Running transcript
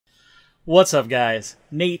What's up, guys?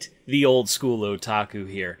 Nate, the old school otaku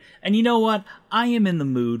here. And you know what? I am in the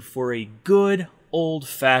mood for a good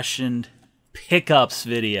old-fashioned pickups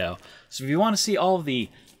video. So if you want to see all of the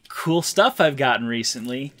cool stuff I've gotten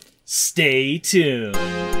recently, stay tuned.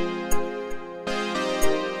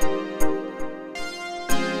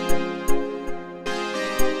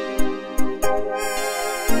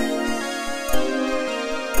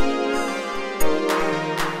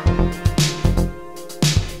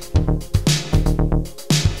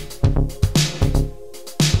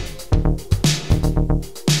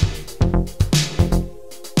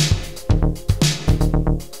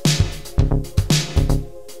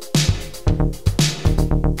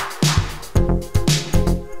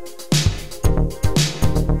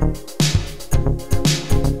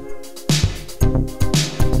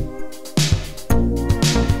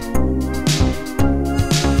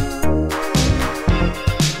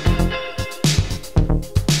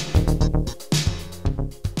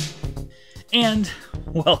 And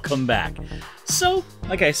welcome back. So,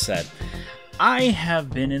 like I said, I have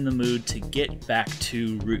been in the mood to get back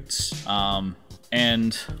to roots.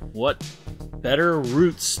 And what better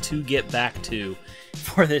roots to get back to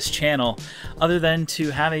for this channel other than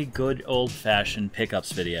to have a good old-fashioned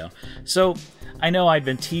pickups video. So, I know I'd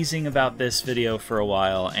been teasing about this video for a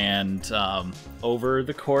while, and over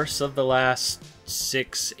the course of the last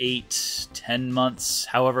 6, 8, 10 months,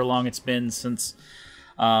 however long it's been since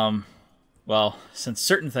well, since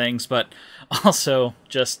certain things, but also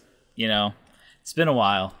just, you know, it's been a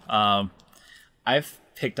while. I've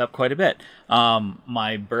picked up quite a bit.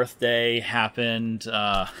 My birthday happened,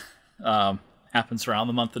 happens around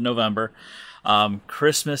the month of November.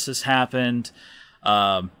 Christmas has happened.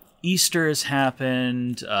 Easter has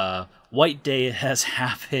happened. White Day has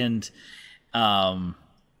happened.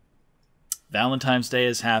 Valentine's Day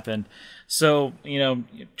has happened. So, you know,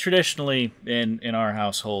 traditionally in our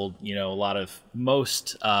household, you know, a lot of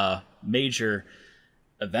most major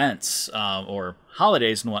events or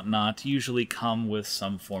holidays and whatnot usually come with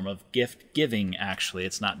some form of gift giving, actually.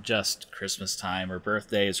 It's not just Christmas time or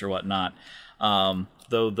birthdays or whatnot,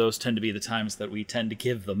 though those tend to be the times that we tend to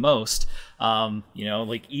give the most. You know,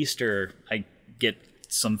 like Easter, I get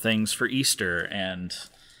some things for Easter, and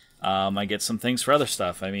I get some things for other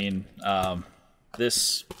stuff. I mean,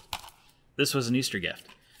 this was an Easter gift.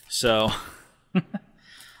 So,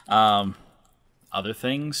 other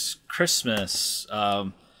things, Christmas,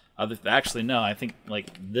 actually, no, I think,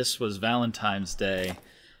 like, this was Valentine's Day.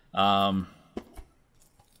 Some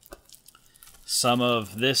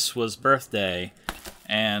of this was birthday,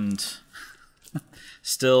 and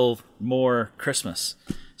still more Christmas.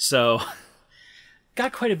 So,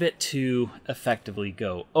 got quite a bit to effectively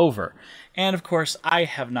go over. And, of course, I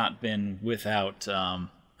have not been without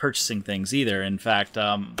purchasing things either. In fact,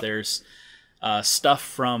 there's stuff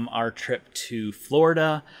from our trip to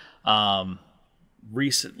Florida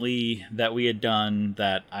recently that we had done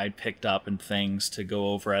that I picked up, and things to go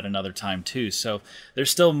over at another time too. So there's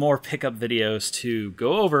still more pickup videos to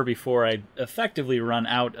go over before I effectively run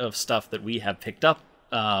out of stuff that we have picked up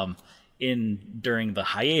during the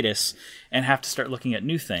hiatus and have to start looking at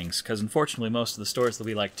new things, because unfortunately most of the stores that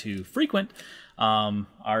we like to frequent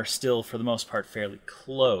are still, for the most part, fairly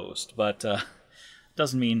closed. But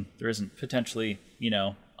doesn't mean there isn't potentially, you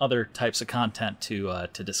know, other types of content to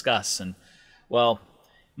discuss. And, well,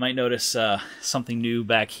 you might notice something new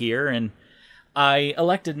back here, and I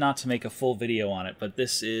elected not to make a full video on it, but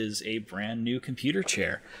this is a brand new computer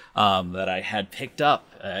chair that I had picked up.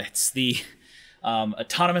 It's the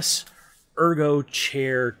Autonomous Ergo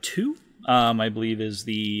Chair 2, I believe is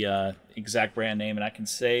the exact brand name, and I can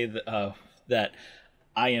say that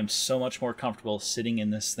I am so much more comfortable sitting in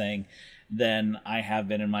this thing than I have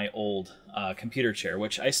been in my old computer chair,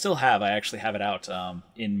 which I still have. I actually have it out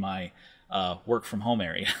in my work from home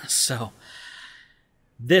area. So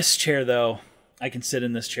this chair, though, I can sit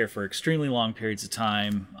in this chair for extremely long periods of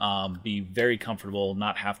time, be very comfortable,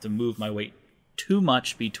 not have to move my weight too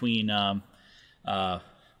much between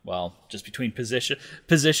well, just between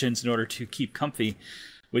positions in order to keep comfy,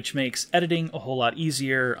 which makes editing a whole lot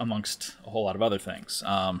easier, amongst a whole lot of other things.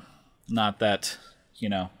 Not that, you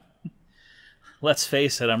know, let's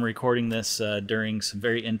face it, I'm recording this during some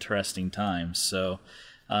very interesting times, so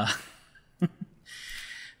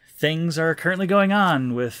things are currently going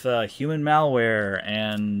on with human malware,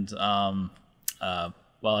 and,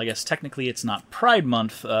 well, I guess technically it's not Pride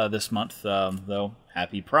Month this month, though.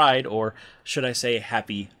 Happy Pride, or should I say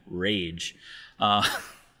Happy Rage.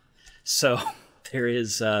 So there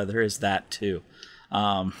is that too.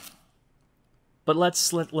 But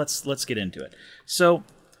let's get into it. So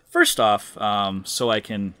first off, so I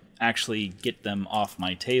can actually get them off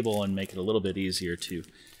my table and make it a little bit easier to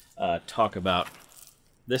talk about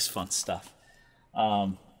this fun stuff.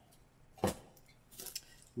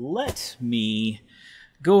 Let me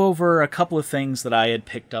go over a couple of things that I had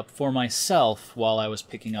picked up for myself while I was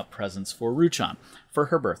picking up presents for Ruchan for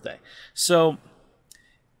her birthday. So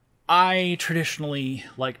I traditionally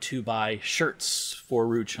like to buy shirts for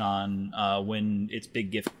Ruchan when it's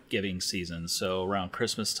big gift-giving season. So around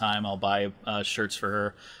Christmas time, I'll buy shirts for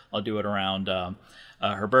her. I'll do it around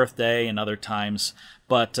her birthday and other times.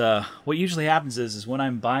 But what usually happens is when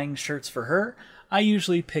I'm buying shirts for her, I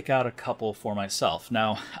usually pick out a couple for myself.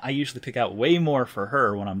 Now, I usually pick out way more for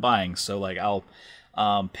her when I'm buying. So, like, I'll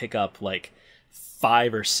pick up, like,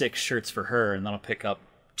 5 or 6 shirts for her, and then I'll pick up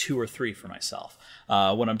 2 or 3 for myself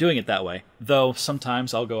when I'm doing it that way. Though,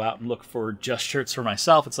 sometimes I'll go out and look for just shirts for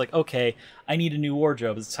myself. It's like, okay, I need a new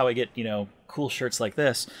wardrobe. That's how I get, you know, cool shirts like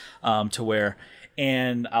this to wear.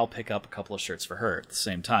 And I'll pick up a couple of shirts for her at the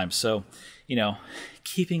same time. So, you know,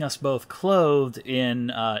 keeping us both clothed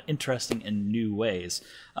in interesting and new ways.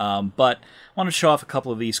 But I want to show off a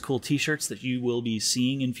couple of these cool t-shirts that you will be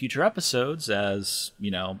seeing in future episodes as,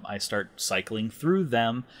 you know, I start cycling through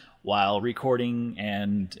them while recording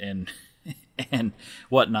and and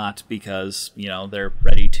whatnot, because, you know, they're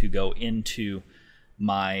ready to go into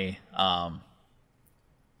my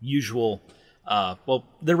usual... well,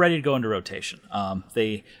 they're ready to go into rotation.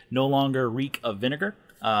 They no longer reek of vinegar,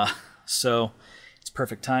 so it's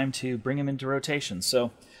perfect time to bring them into rotation.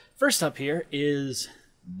 So first up here is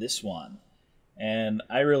this one, and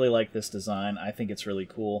I really like this design. I think it's really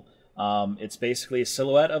cool. It's basically a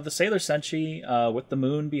silhouette of the Sailor Senshi with the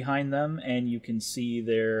moon behind them, and you can see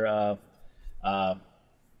their... there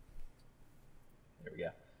we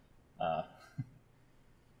go.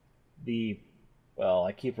 Well,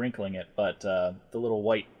 I keep wrinkling it, but the little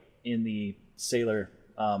white in the sailor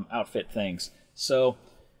outfit things. So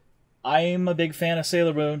I'm a big fan of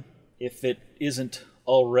Sailor Moon, if it isn't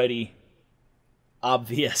already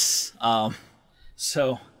obvious.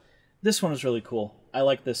 So this one is really cool. I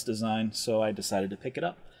like this design, so I decided to pick it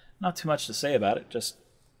up. Not too much to say about it, just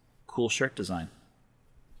cool shirt design.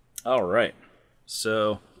 All right,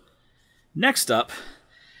 so next up,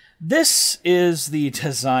 this is the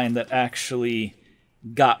design that actually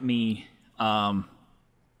got me to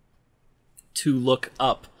look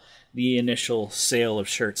up the initial sale of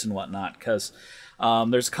shirts and whatnot, because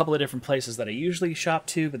there's a couple of different places that I usually shop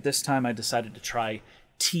to, but this time I decided to try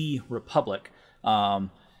T Republic.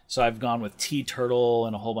 So I've gone with T Turtle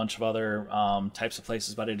and a whole bunch of other types of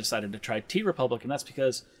places, but I decided to try T Republic, and that's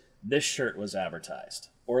because this shirt was advertised,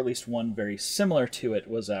 or at least one very similar to it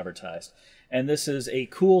was advertised. And this is a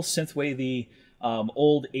cool synthwavy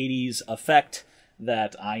old 80s effect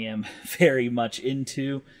that I am very much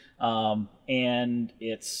into. And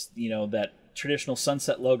it's, you know, that traditional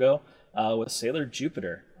sunset logo with Sailor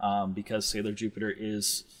Jupiter, because Sailor Jupiter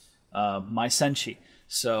is my senshi.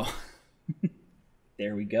 So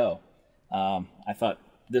there we go. I thought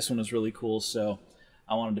this one was really cool, so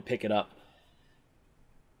I wanted to pick it up.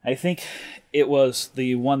 I think it was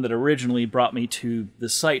the one that originally brought me to the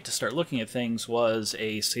site to start looking at things was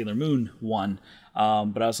a Sailor Moon one.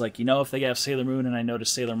 But I was like, you know, if they have Sailor Moon and I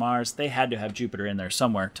noticed Sailor Mars, they had to have Jupiter in there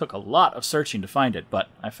somewhere. Took a lot of searching to find it, but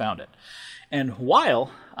I found it. And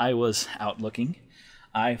while I was out looking,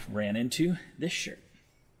 I ran into this shirt.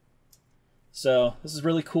 So this is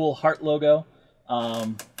really cool heart logo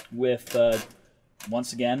with,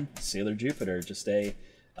 once again, Sailor Jupiter. Just a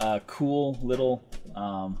cool little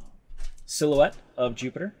silhouette of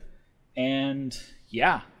Jupiter. And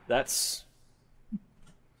yeah, that's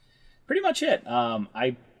pretty much it.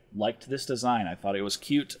 I liked this design. I thought it was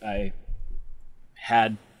cute. I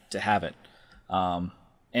had to have it.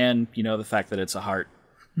 And, you know, the fact that it's a heart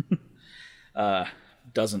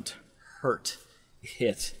doesn't hurt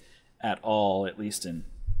it at all, at least in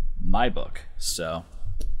my book. So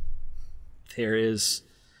there's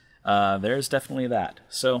definitely that.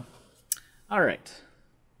 So, all right.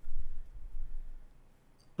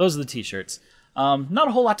 Those are the t-shirts. Not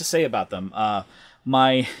a whole lot to say about them.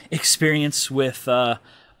 My experience with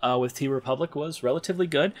T Republic was relatively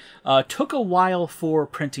good. Took a while for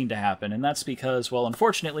printing to happen, and that's because, well,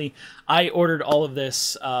 unfortunately, I ordered all of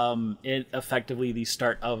this effectively the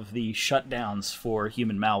start of the shutdowns for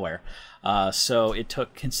human malware. So it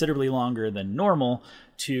took considerably longer than normal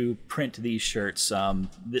to print these shirts.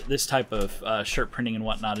 This type of shirt printing and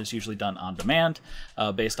whatnot is usually done on demand,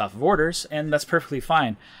 based off of orders, and that's perfectly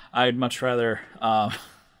fine. I'd much rather,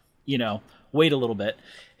 you know, wait a little bit.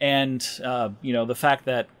 And, you know, the fact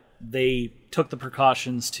that they took the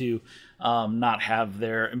precautions to not have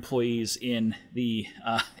their employees in the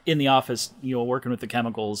office, working with the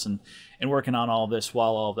chemicals and working on all this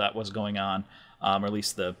while all of that was going on, or at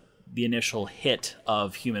least the initial hit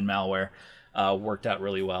of human malware worked out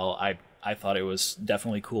really well. I thought it was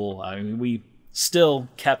definitely cool. I mean, we still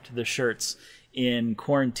kept the shirts in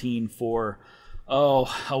quarantine for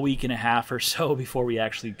a week and a half or so before we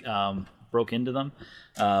actually broke into them,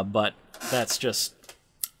 but that's just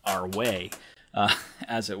our way,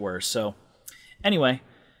 as it were. So anyway,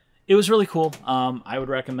 it was really cool. I would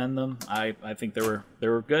recommend them. I think they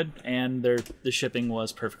were good, and the shipping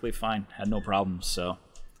was perfectly fine. Had no problems. So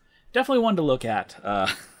definitely one to look at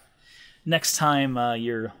next time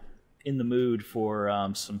you're in the mood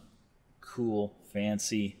for some cool,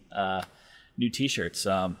 fancy new T-shirts.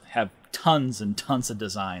 Have tons and tons of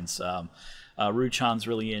designs. Ruchan's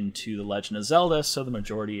really into The Legend of Zelda, so the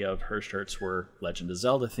majority of her shirts were Legend of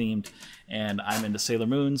Zelda themed, and I'm into Sailor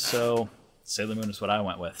Moon, so Sailor Moon is what I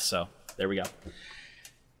went with. So there we go.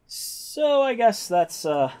 So I guess that's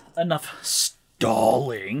enough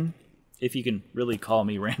stalling, if you can really call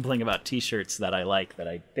me rambling about T-shirts that I like, that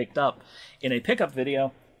I picked up in a pickup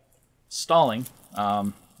video. Stalling,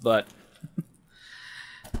 but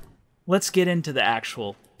let's get into the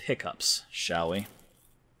actual pickups, shall we?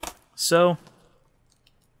 So,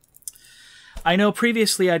 I know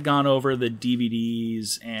previously I'd gone over the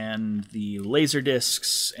DVDs and the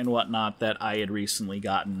Laserdiscs and whatnot that I had recently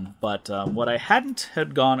gotten, but what I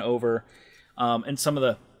had gone over, and some of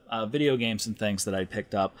the video games and things that I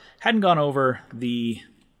picked up, hadn't gone over the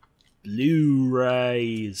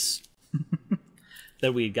Blu-rays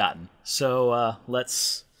that we had gotten. So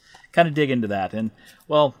let's kind of dig into that. And,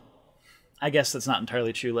 well, I guess that's not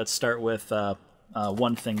entirely true. Let's start with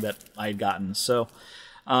one thing that I had gotten. So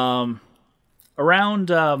around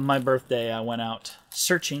my birthday, I went out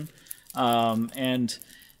searching and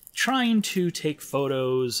trying to take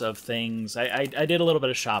photos of things. I did a little bit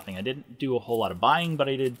of shopping. I didn't do a whole lot of buying, but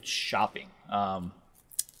I did shopping.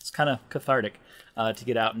 It's kind of cathartic to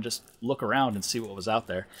get out and just look around and see what was out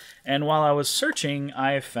there. And while I was searching,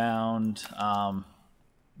 I found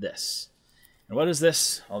this. And what is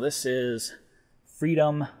this? Well, this is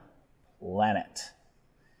Freedom Planet.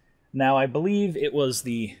 Now, I believe it was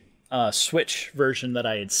the Switch version that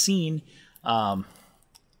I had seen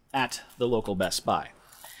at the local Best Buy.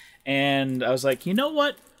 And I was like, you know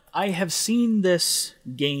what? I have seen this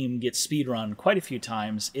game get speedrun quite a few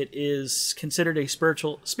times. It is considered a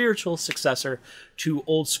spiritual successor to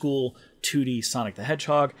old school 2D Sonic the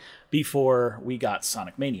Hedgehog before we got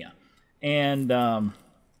Sonic Mania. And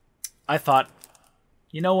I thought,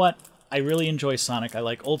 you know what? I really enjoy Sonic. I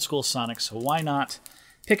like old school Sonic, so why not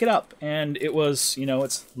pick it up? And it was,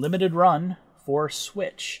 it's limited run for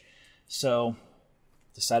Switch. So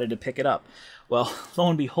decided to pick it up. Well, lo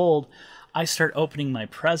and behold, I start opening my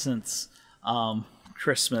presents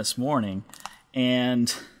Christmas morning,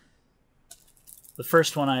 and the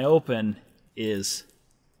first one I open is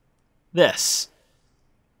this.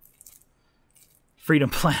 Freedom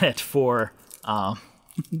Planet for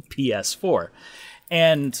PS4.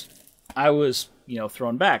 And I was,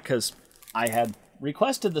 thrown back because I had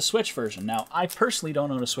requested the Switch version. Now, I personally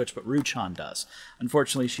don't own a Switch, but Ruchan does.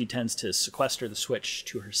 Unfortunately, she tends to sequester the Switch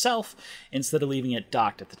to herself instead of leaving it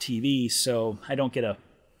docked at the TV, so I don't get a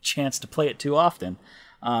chance to play it too often.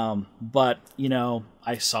 But,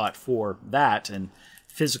 I saw it for that and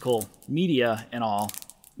physical media and all,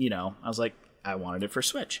 I was like, I wanted it for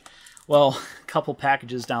Switch. Well, a couple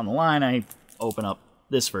packages down the line, I open up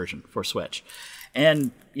this version for Switch.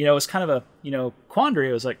 And, it's kind of a, quandary.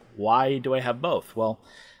 I was like, why do I have both? Well,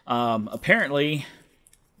 apparently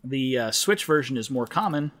the Switch version is more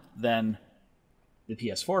common than the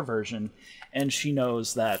PS4 version, and she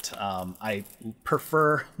knows that I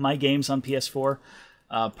prefer my games on PS4,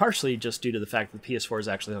 partially just due to the fact that the PS4 is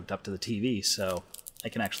actually hooked up to the TV, so I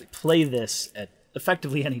can actually play this at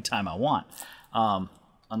effectively any time I want,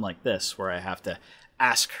 unlike this, where I have to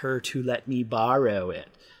ask her to let me borrow it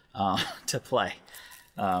to play.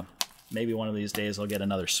 Maybe one of these days I'll get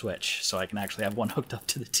another Switch so I can actually have one hooked up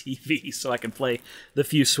to the TV so I can play the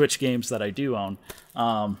few Switch games that I do own,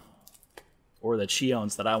 or that she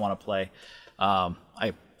owns that I want to play.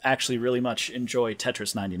 I actually really much enjoy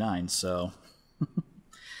Tetris 99, so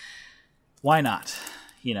why not,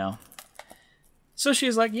 So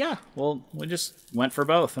she's like, yeah, well, we just went for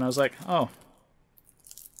both. And I was like, oh,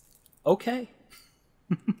 okay.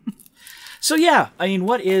 So yeah, I mean,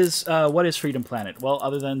 what is Freedom Planet? Well,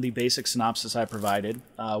 other than the basic synopsis I provided,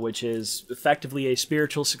 which is effectively a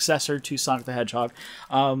spiritual successor to Sonic the Hedgehog,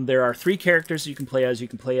 there are 3 characters you can play as. You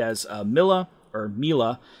can play as Mila,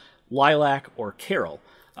 Lilac, or Carol.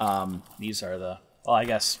 These are the, well, I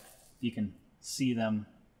guess you can see them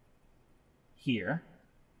here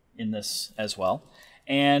in this as well.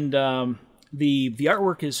 And the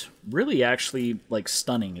artwork is really actually like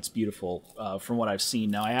stunning. It's beautiful from what I've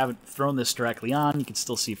seen. Now, I haven't thrown this directly on. You can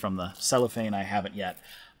still see from the cellophane I haven't yet.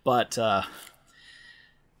 But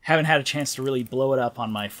haven't had a chance to really blow it up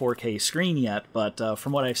on my 4K screen yet. But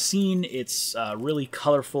from what I've seen, it's really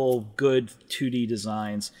colorful, good 2D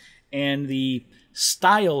designs. And the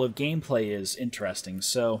style of gameplay is interesting.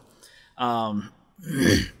 So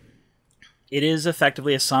it is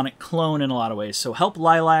effectively a Sonic clone in a lot of ways. So help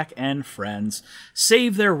Lilac and friends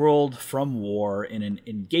save their world from war in an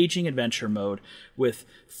engaging adventure mode with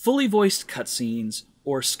fully voiced cutscenes,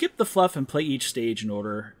 or skip the fluff and play each stage in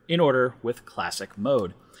order with classic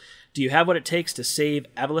mode. Do you have what it takes to save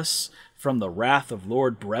Avalis from the wrath of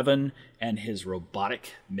Lord Brevin and his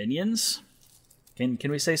robotic minions? Can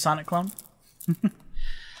we say Sonic clone?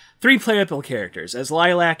 3 playable characters. As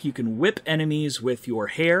Lilac, you can whip enemies with your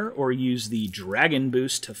hair or use the Dragon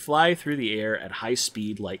Boost to fly through the air at high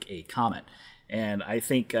speed like a comet. And I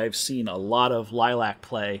think I've seen a lot of Lilac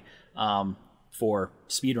play for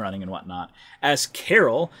speedrunning and whatnot. As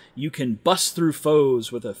Carol, you can bust through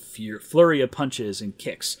foes with a flurry of punches and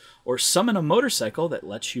kicks, or summon a motorcycle that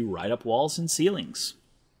lets you ride up walls and ceilings.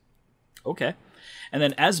 Okay. And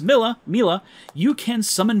then as Mila, you can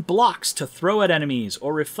summon blocks to throw at enemies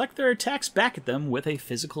or reflect their attacks back at them with a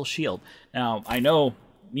physical shield. Now, I know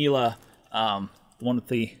Mila, one of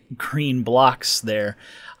the green blocks there,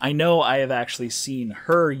 I know I have actually seen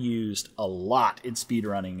her used a lot in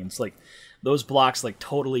speedrunning. It's like those blocks like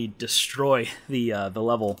totally destroy the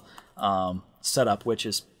level setup, which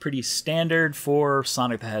is pretty standard for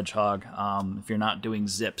Sonic the Hedgehog. If you're not doing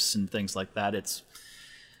zips and things like that, it's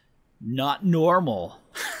not normal,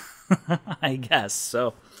 I guess.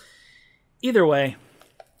 So either way,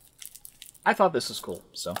 I thought this was cool,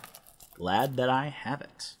 so glad that I have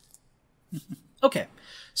it. Okay,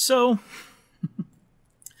 so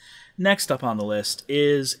next up on the list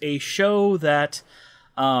is a show that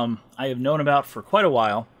I have known about for quite a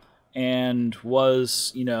while and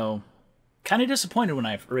was, kind of disappointed when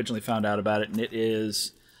I originally found out about it, and it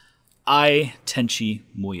is Ai Tenchi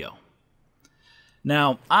Muyo.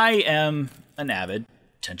 Now, I am an avid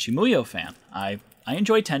Tenchi Muyo fan. I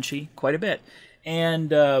enjoy Tenchi quite a bit.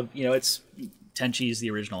 And, it's Tenchi's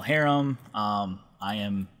the original harem. I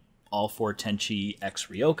am all for Tenchi x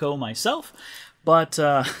Ryoko myself. But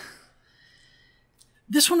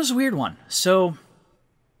this one is a weird one. So,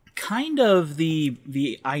 kind of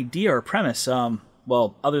the idea or premise,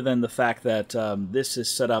 well, other than the fact that this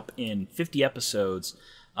is set up in 50 episodes,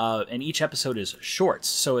 and each episode is shorts,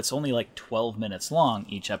 so it's only like 12 minutes long,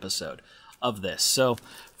 each episode of this. So,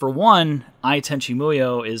 for one, Ai Tenchi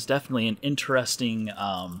Muyo is definitely an interesting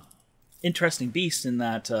beast in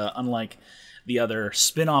that, unlike the other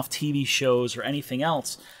spin-off TV shows or anything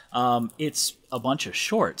else, it's a bunch of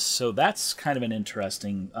shorts. So that's kind of an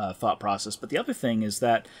interesting thought process. But the other thing is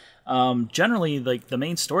that generally, like the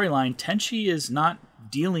main storyline, Tenchi is not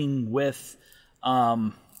dealing with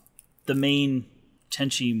the main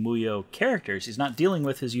Tenchi Muyo characters. He's not dealing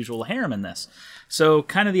with his usual harem in this. So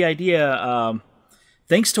kind of the idea,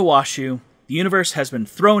 thanks to Washu, the universe has been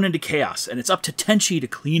thrown into chaos, and it's up to Tenchi to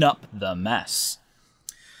clean up the mess.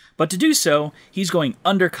 But to do so, he's going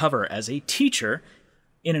undercover as a teacher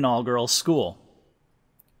in an all-girls school.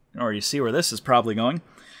 You can already see where this is probably going.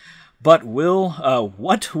 But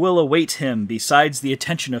what will await him besides the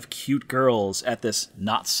attention of cute girls at this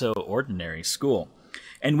not-so-ordinary school?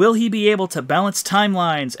 And will he be able to balance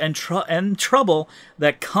timelines and trouble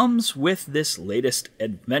that comes with this latest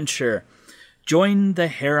adventure? Join the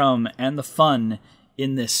harem and the fun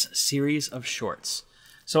in this series of shorts.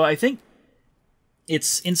 So I think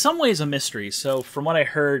it's in some ways a mystery. So from what I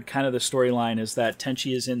heard, kind of the storyline is that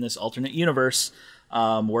Tenchi is in this alternate universe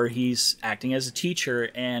where he's acting as a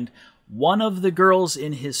teacher, and one of the girls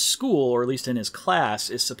in his school, or at least in his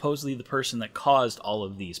class, is supposedly the person that caused all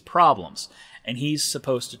of these problems. And he's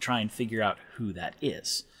supposed to try and figure out who that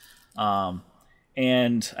is.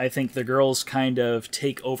 And I think the girls kind of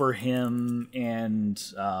take over him, and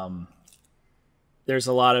there's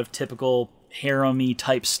a lot of typical harem-y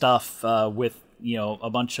type stuff with, a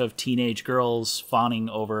bunch of teenage girls fawning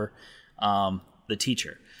over the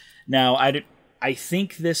teacher. Now, I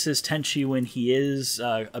think this is Tenchi when he is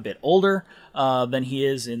a bit older than he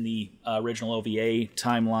is in the original OVA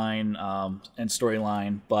timeline and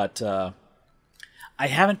storyline, but I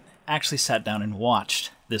haven't actually sat down and watched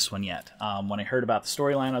this one yet. When I heard about the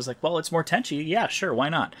storyline, I was like, well, it's more Tenchi. Yeah, sure, why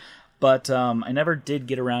not? but I never did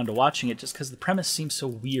get around to watching it just because the premise seems so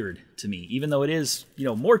weird to me. Even though it is,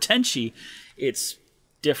 more tenchi, it's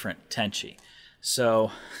different tenchi.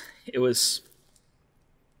 So it was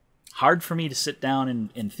hard for me to sit down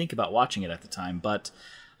and think about watching it at the time. But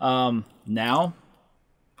now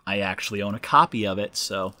I actually own a copy of it,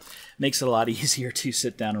 so it makes it a lot easier to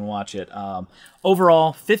sit down and watch it.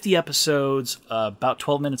 Overall, 50 episodes, about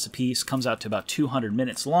 12 minutes apiece, comes out to about 200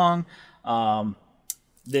 minutes long.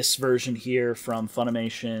 This version here from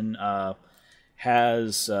Funimation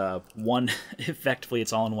has effectively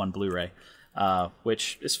it's all in one Blu-ray,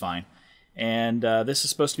 which is fine. And this is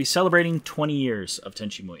supposed to be celebrating 20 years of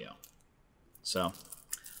Tenchi Muyo. So,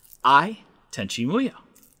 Tenchi Muyo.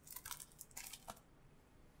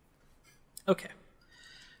 Okay.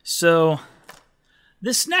 So,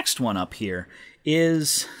 this next one up here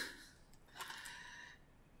is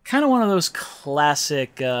kind of one of those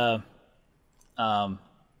classic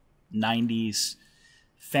 90s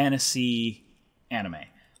fantasy anime.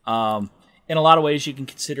 In a lot of ways, you can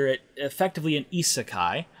consider it effectively an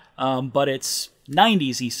isekai, but it's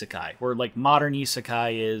 90s isekai, where like modern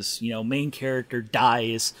isekai is, main character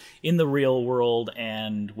dies in the real world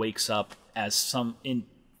and wakes up as some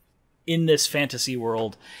in this fantasy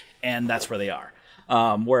world, and that's where they are.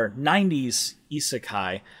 Where 90s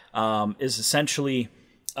isekai is essentially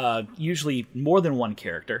usually more than one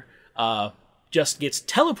character just gets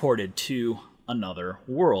teleported to another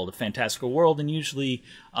world, a fantastical world, and usually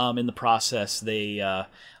in the process they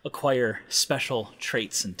acquire special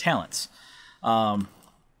traits and talents. Well,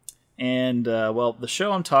 the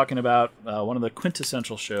show I'm talking about, one of the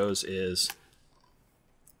quintessential shows, is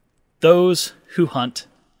Those Who Hunt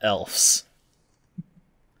Elves.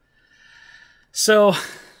 So,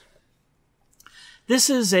 this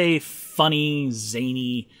is a funny,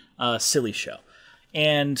 zany, silly show.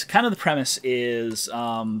 And kind of the premise is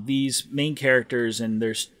these main characters, and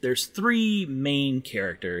there's three main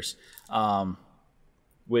characters,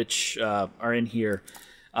 which are in here.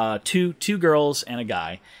 Two girls and a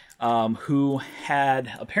guy who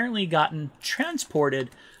had apparently gotten transported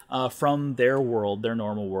from their world, their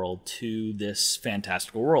normal world, to this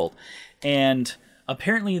fantastical world. And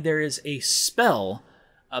apparently there is a spell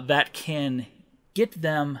that can get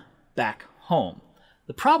them back home.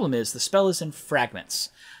 The problem is the spell is in fragments.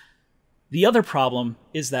 The other problem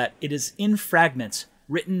is that it is in fragments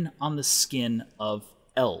written on the skin of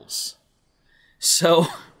elves. So,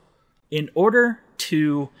 in order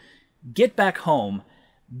to get back home,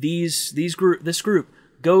 this group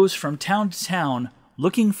goes from town to town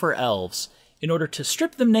looking for elves in order to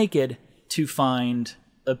strip them naked to find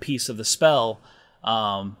a piece of the spell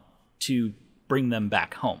to bring them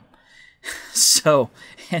back home. So,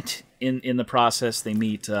 and in the process, they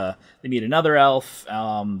meet another elf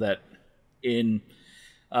that, in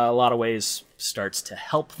a lot of ways, starts to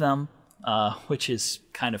help them, which is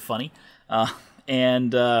kind of funny.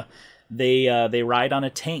 And they ride on a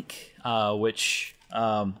tank, which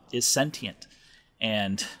is sentient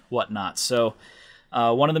and whatnot. So,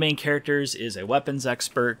 one of the main characters is a weapons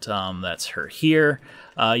expert. That's her here.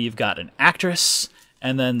 You've got an actress.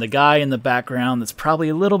 And then the guy in the background that's probably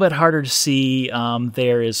a little bit harder to see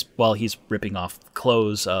there is, well, he's ripping off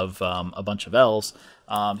clothes of a bunch of elves.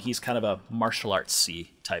 He's kind of a martial arts-y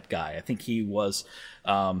type guy. I think he was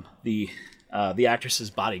the actress's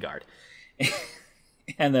bodyguard.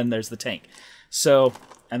 And then there's the tank. So,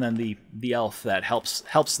 and then the elf that helps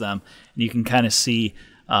them. And you can kind of see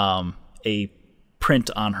a print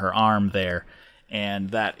on her arm there. And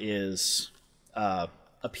that is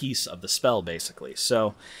a piece of the spell, basically.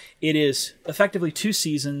 So it is effectively 2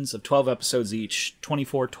 seasons of 12 episodes each,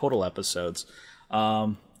 24 total episodes,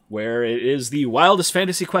 where it is the wildest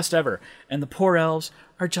fantasy quest ever, and the poor elves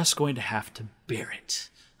are just going to have to bear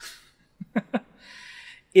it.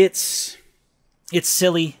 It's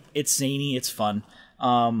silly, it's zany, it's fun.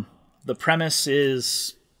 The premise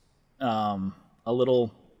is a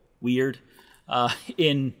little weird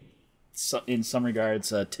in some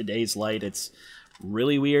regards. Today's light, it's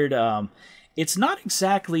really weird. It's not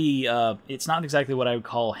exactly what I would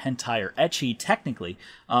call hentai or ecchi technically.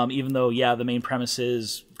 Even though, yeah, the main premise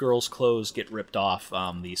is girls' clothes get ripped off.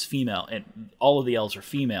 These female, and all of the elves are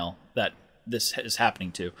female that this is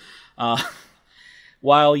happening to.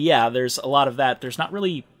 While, yeah, there's a lot of that, there's not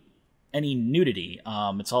really any nudity.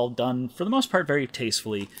 It's all done for the most part very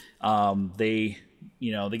tastefully. They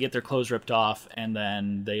get their clothes ripped off, and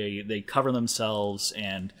then they cover themselves,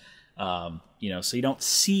 and so you don't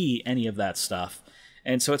see any of that stuff.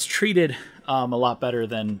 And so it's treated a lot better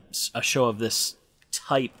than a show of this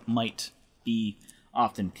type might be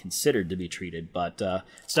often considered to be treated. But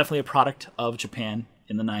it's definitely a product of Japan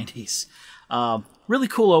in the 90s. Really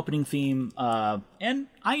cool opening theme, and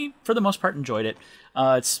I, for the most part, enjoyed it.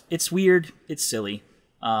 It's weird, it's silly,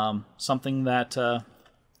 something that,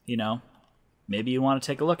 you know, maybe you want to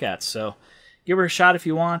take a look at. So give her a shot if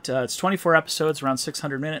you want. It's 24 episodes, around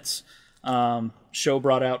 600 minutes. Show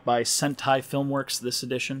brought out by Sentai Filmworks, this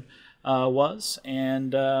edition was.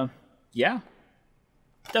 And yeah,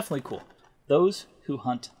 definitely cool. Those Who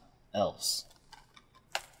Hunt Elves.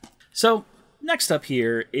 So next up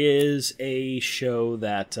here is a show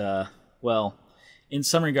that, well, in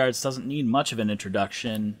some regards doesn't need much of an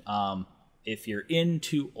introduction. If you're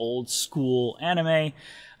into old school anime,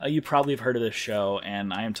 you probably have heard of this show,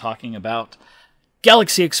 and I am talking about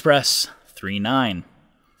Galaxy Express 39.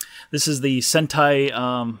 This is the Sentai,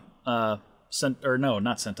 not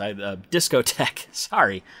Sentai, Discotek,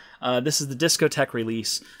 sorry. This is the Discotek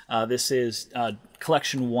release. This is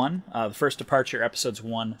Collection 1, the first departure, episodes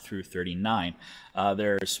 1 through 39.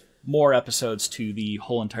 There's more episodes to the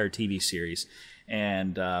whole entire TV series.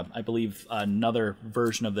 And I believe another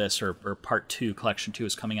version of this, or Part 2, Collection 2,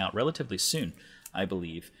 is coming out relatively soon, I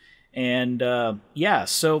believe. And yeah,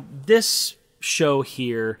 so this show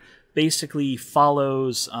here basically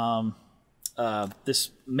follows this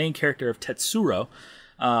main character of Tetsuro,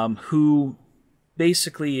 who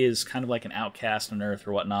basically is kind of like an outcast on Earth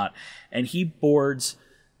or whatnot, and he boards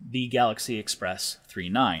the Galaxy Express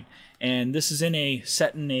 39. And this is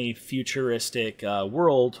set in a futuristic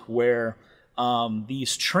world where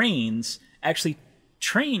these trains actually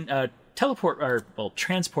transport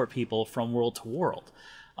people from world to world.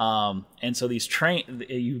 And so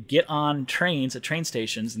you get on trains at train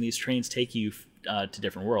stations, and these trains take you to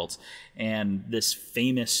different worlds. And this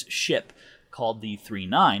famous ship called the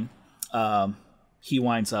 39, he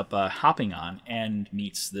winds up hopping on and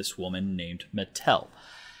meets this woman named Mattel.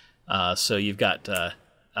 So you've got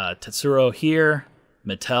Tetsuro here,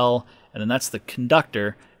 Mattel, and then that's the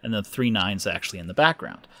conductor, and the 39's actually in the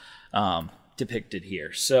background, depicted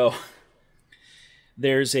here. So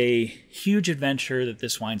there's a huge adventure that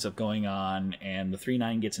this winds up going on, and the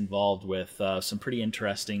 39 gets involved with some pretty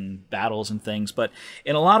interesting battles and things. But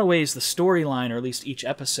in a lot of ways, the storyline, or at least each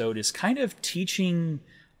episode, is kind of teaching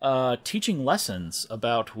lessons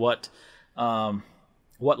about what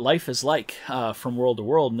life is like from world to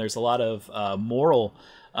world. And there's a lot of moral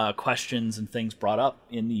questions and things brought up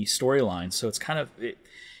in the storyline. So it's kind of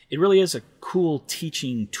it really is a cool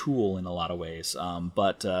teaching tool in a lot of ways.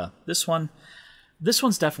 But this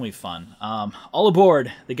one's definitely fun. All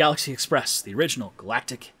aboard the Galaxy Express, the original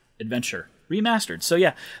Galactic Adventure, remastered. So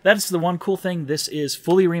yeah, that's the one cool thing. This is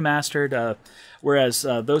fully remastered, whereas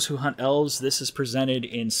Those Who Hunt Elves, this is presented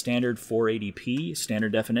in standard 480p,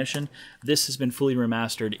 standard definition. This has been fully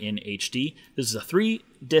remastered in HD. This is a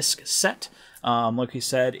 3-disc set. Like we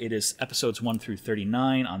said, it is episodes 1 through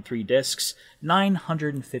 39 on 3 discs,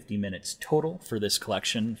 950 minutes total for this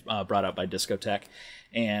collection brought out by Discotek,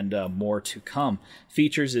 and more to come.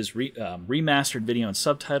 Features is remastered video and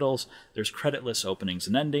subtitles. There's creditless openings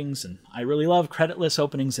and endings, and I really love creditless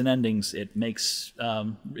openings and endings. It makes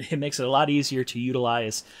it a lot easier to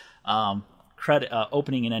utilize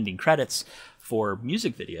opening and ending credits for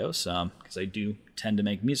music videos, because I do tend to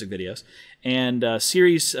make music videos, and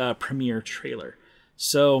series premiere trailer.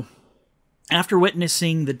 So, after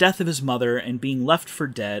witnessing the death of his mother and being left for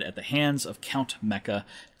dead at the hands of Count Mecha,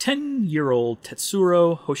 10-year-old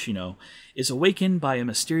Tetsuro Hoshino is awakened by a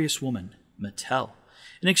mysterious woman, Mattel.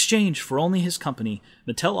 In exchange for only his company,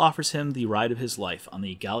 Mattel offers him the ride of his life on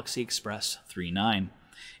the Galaxy Express 39.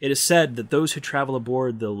 It is said that those who travel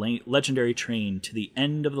aboard the legendary train to the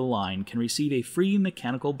end of the line can receive a free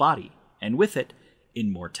mechanical body, and with it,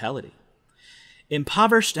 immortality.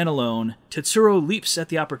 Impoverished and alone, Tetsuro leaps at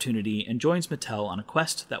the opportunity and joins Mattel on a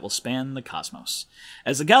quest that will span the cosmos.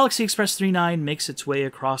 As the Galaxy Express 39 makes its way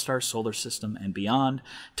across our solar system and beyond,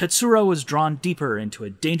 Tetsuro is drawn deeper into a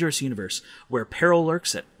dangerous universe where peril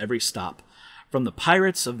lurks at every stop. From the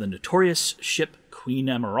pirates of the notorious ship Queen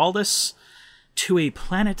Emeraldus to a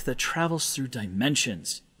planet that travels through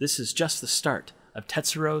dimensions, this is just the start of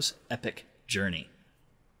Tetsuro's epic journey.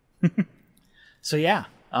 So yeah.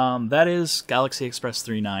 That is Galaxy Express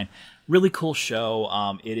 39. Really cool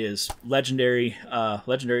show. It is legendary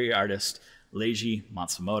artist Leiji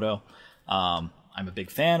Matsumoto. I'm a big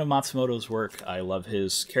fan of Matsumoto's work. I love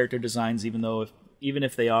his character designs, even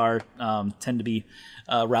if they are tend to be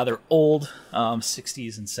rather old,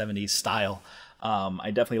 60s and 70s style.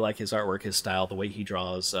 I definitely like his artwork, his style, the way he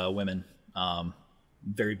draws women.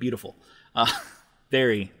 Very beautiful.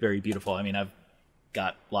 Very, very beautiful. I mean, I've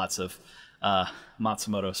got lots of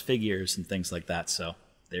Matsumoto's figures and things like that, so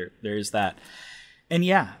there is that. And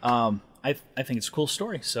yeah, I think it's a cool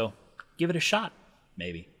story, so give it a shot,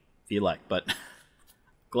 maybe, if you like. But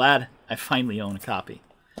glad I finally own a copy.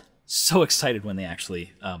 So excited when they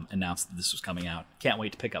actually announced that this was coming out. Can't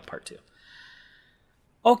wait to pick up part 2.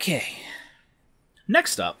 Okay,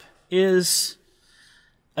 next up is,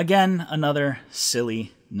 again, another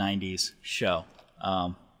silly 90s show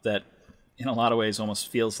that in a lot of ways almost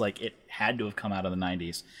feels like it had to have come out of the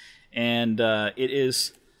 90s. And it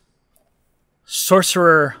is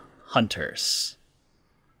Sorcerer Hunters,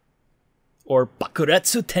 or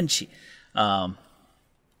Bakuretsu Tenshi,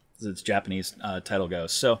 as its Japanese title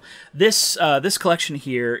goes. So this collection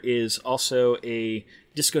here is also a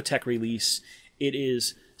discotheque release. It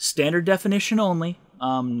is standard definition only,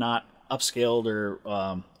 not upscaled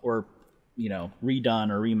or redone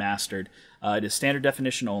or remastered. It is standard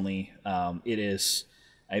definition only. It is,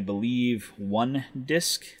 I believe, 1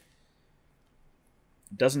 disc.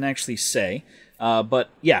 It doesn't actually say, but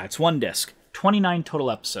yeah, it's 1 disc. 29 total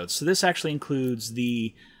episodes. So this actually includes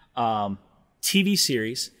the TV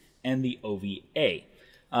series and the OVA.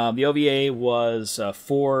 The OVA was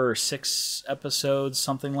 4 or 6 episodes,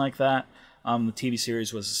 something like that. The TV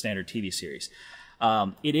series was a standard TV series.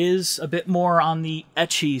 It is a bit more on the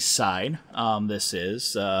ecchi side, this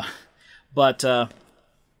is, but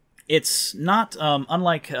it's not,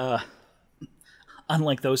 unlike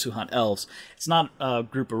Those Who Hunt Elves, it's not a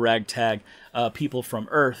group of ragtag people from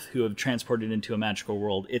Earth who have transported into a magical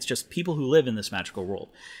world. It's just people who live in this magical world.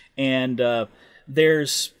 And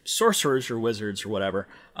there's sorcerers or wizards or whatever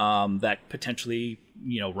that potentially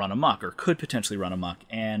run amok, or could potentially run amok,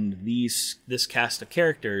 and this cast of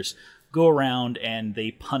characters go around and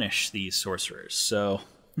they punish these sorcerers. So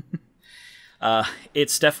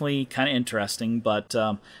it's definitely kind of interesting, but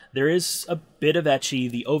there is a bit of ecchi.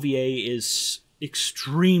 The OVA is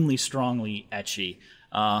extremely strongly ecchi,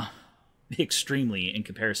 extremely in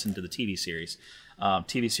comparison to the TV series.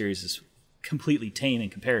 TV series is completely tame in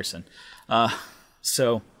comparison,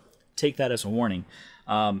 so take that as a warning.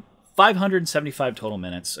 575 total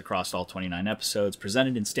minutes across all 29 episodes,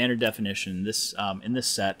 presented in standard definition in this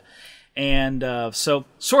set. And so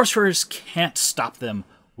sorcerers can't stop them.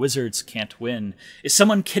 Wizards can't win. Is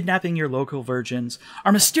someone kidnapping your local virgins?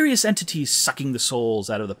 Are mysterious entities sucking the souls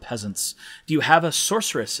out of the peasants? Do you have a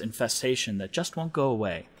sorceress infestation that just won't go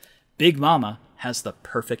away? Big Mama has the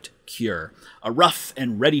perfect cure. A rough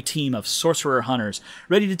and ready team of sorcerer hunters,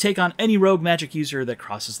 ready to take on any rogue magic user that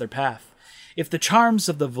crosses their path. If the charms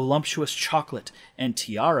of the voluptuous chocolate and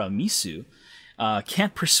tiara Misu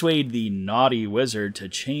can't persuade the naughty wizard to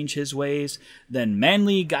change his ways, then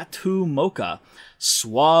manly Gatu Mocha,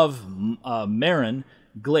 suave Marin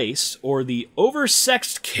Glace, or the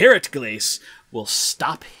oversexed Carrot Glace will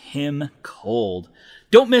stop him cold.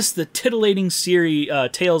 Don't miss the titillating series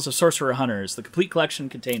Tales of Sorcerer Hunters. The complete collection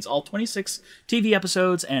contains all 26 TV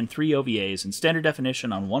episodes and 3 OVAs in standard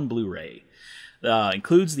definition on 1 Blu-ray.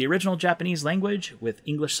 Includes the original Japanese language with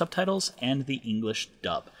English subtitles and the English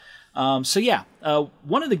dub. So yeah,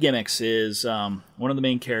 one of the gimmicks is one of the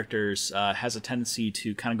main characters has a tendency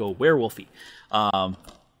to kind of go werewolfy,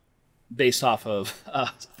 based off of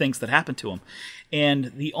things that happen to him.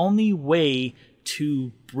 And the only way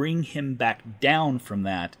to bring him back down from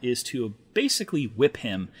that is to basically whip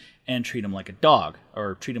him and treat him like a dog,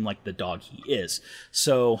 or treat him like the dog he is.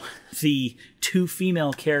 So the 2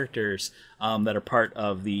 female characters that are part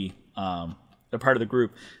of the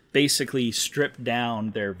group basically strip down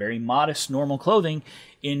their very modest normal clothing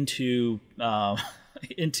into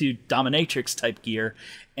dominatrix type gear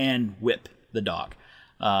and whip the dog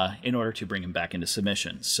in order to bring him back into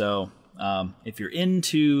submission. So if you're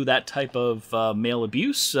into that type of male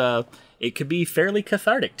abuse, it could be fairly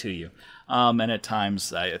cathartic to you. And at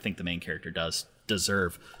times, I think the main character does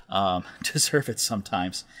deserve it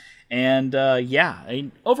sometimes. And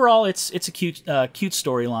overall, it's a cute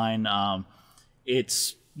storyline.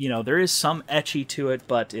 It's there is some ecchi to it,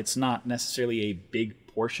 but it's not necessarily a big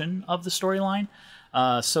portion of the storyline.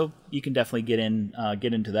 So you can definitely get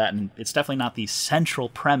into that, and it's definitely not the central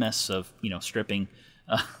premise of stripping.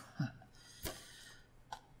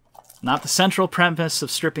 Not the central premise of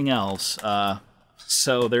stripping elves.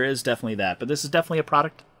 So there is definitely that. But this is definitely a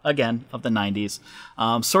product, again, of the 90s.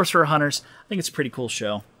 Sorcerer Hunters, I think it's a pretty cool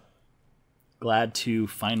show. Glad to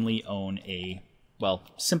finally own a,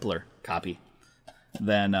 simpler copy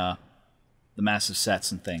than the massive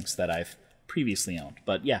sets and things that I've previously owned.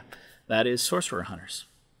 But yeah, that is Sorcerer Hunters.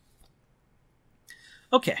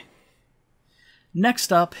 Okay.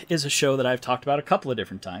 Next up is a show that I've talked about a couple of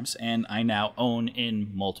different times, and I now own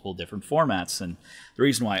in multiple different formats. And the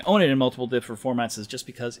reason why I own it in multiple different formats is just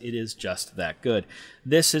because it is just that good.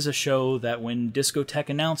 This is a show that when Discotek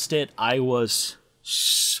announced it, I was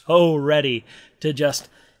so ready to just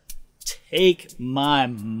take my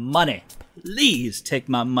money. Please take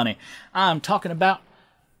my money. I'm talking about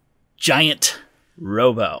Giant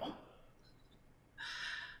Robo.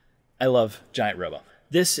 I love Giant Robo.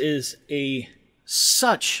 This is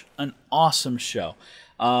such an awesome show.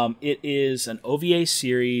 It is an OVA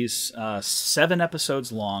series, 7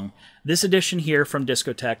 episodes long. This edition here from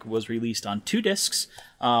Discotek was released on 2 discs,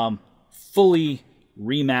 fully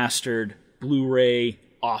remastered, Blu-ray,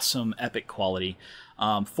 awesome, epic quality,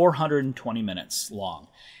 420 minutes long.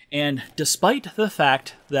 And despite the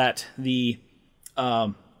fact that the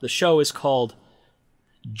show is called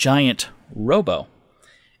Giant Robo,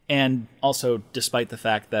 and also despite the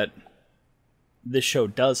fact that this show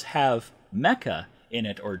does have mecha in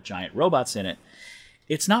it, or giant robots in it,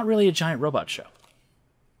 it's not really a giant robot show.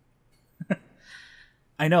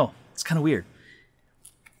 I know, it's kind of weird.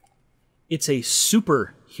 It's a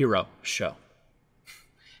superhero show.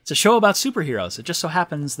 It's a show about superheroes. It just so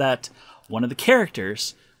happens that one of the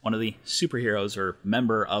characters, one of the superheroes or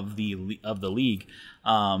member of the league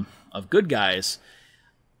of good guys,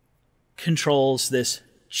 controls this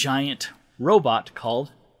giant robot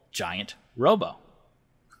called Giant Robo.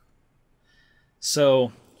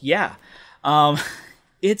 So yeah,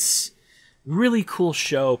 it's really cool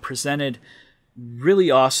show, presented really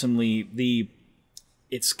awesomely.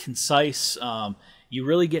 It's concise. You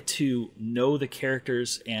really get to know the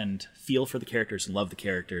characters and feel for the characters and love the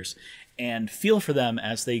characters and feel for them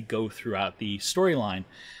as they go throughout the storyline.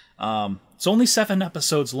 It's only 7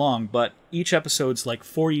 episodes long, but each episode's like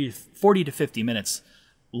 40 to 50 minutes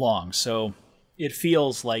long, so it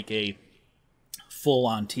feels like a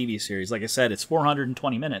full-on TV series. Like I said, it's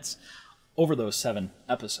 420 minutes over those 7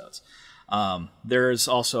 episodes. There's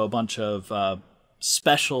also a bunch of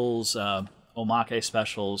specials, omake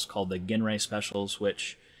specials called the Ginrei specials,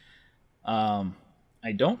 which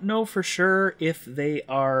I don't know for sure if they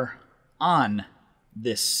are on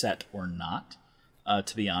this set or not,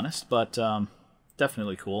 to be honest, but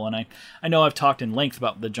definitely cool. And I know I've talked in length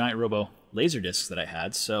about the Giant Robo Laserdiscs that I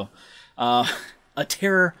had, so a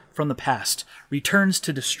terror from the past returns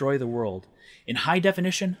to destroy the world in high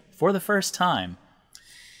definition for the first time.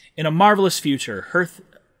 In a marvelous future,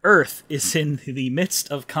 Earth is in the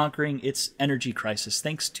midst of conquering its energy crisis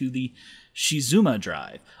thanks to the Shizuma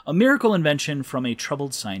drive, a miracle invention from a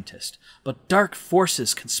troubled scientist. But dark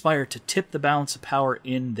forces conspire to tip the balance of power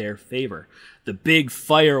in their favor. The Big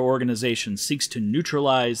Fire organization seeks to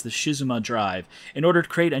neutralize the Shizuma drive in order to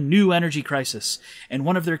create a new energy crisis, and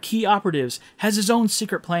one of their key operatives has his own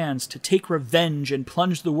secret plans to take revenge and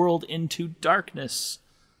plunge the world into darkness.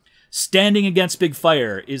 Standing against Big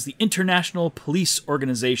Fire is the International Police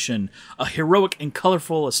Organization, a heroic and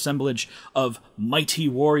colorful assemblage of mighty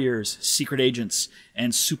warriors, secret agents,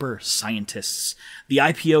 and super scientists. The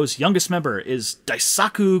IPO's youngest member is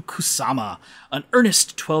Daisaku Kusama, an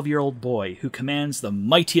earnest 12-year-old boy who commands the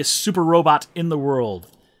mightiest super robot in the world,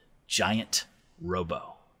 Giant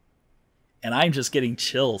Robo. And I'm just getting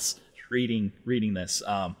chills reading this.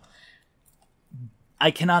 I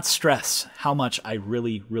cannot stress how much I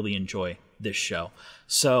really, really enjoy this show.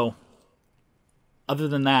 So, other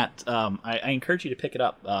than that, I encourage you to pick it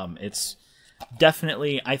up. It's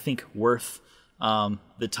definitely, I think, worth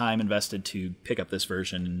the time invested to pick up this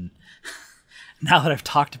version. And now that I've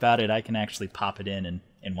talked about it, I can actually pop it in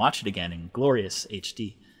and watch it again in glorious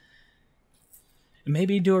HD. And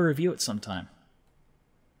maybe do a review at some time.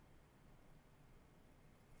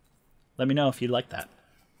 Let me know if you'd like that.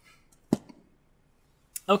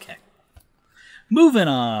 Okay, moving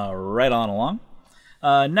right on along.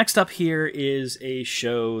 Next up here is a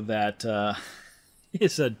show that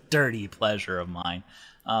is a dirty pleasure of mine.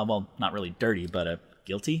 Well, not really dirty, but a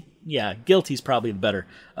guilty. Yeah, guilty's probably the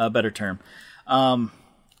better term.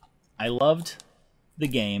 I loved the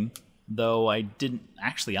game, though I didn't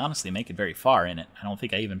actually honestly make it very far in it. I don't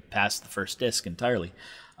think I even passed the first disc entirely.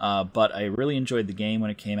 But I really enjoyed the game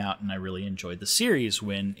when it came out, and I really enjoyed the series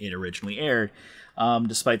when it originally aired.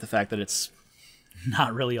 Despite the fact that it's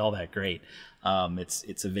not really all that great.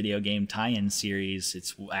 It's a video game tie-in series.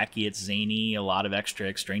 It's wacky, it's zany, a lot of extra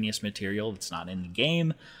extraneous material that's not in the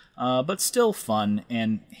game, but still fun,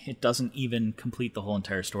 and it doesn't even complete the whole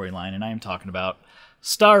entire storyline, and I am talking about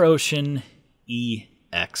Star Ocean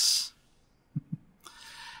EX.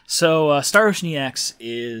 So, Star Ocean EX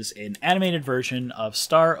is an animated version of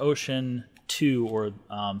Star Ocean 2, or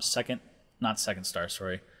Second Star,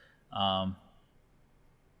 sorry.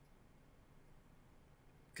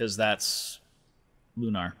 because that's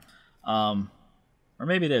Lunar. Or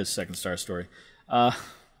maybe it is Second Star Story.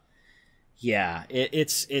 Yeah,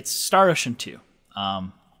 it's Star Ocean 2.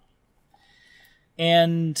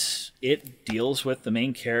 And it deals with the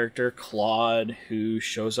main character, Claude, who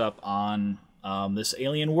shows up on this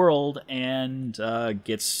alien world and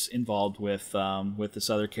gets involved with this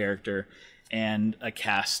other character, and a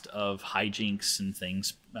cast of hijinks and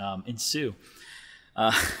things ensue.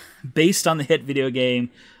 Based on the hit video game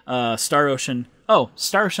Star Ocean. Oh,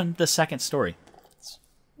 Star Ocean: The Second Story. It's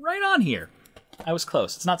right on here. I was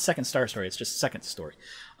close. It's not Second Star Story, it's just Second Story.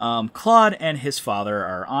 Claude and his father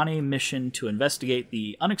are on a mission to investigate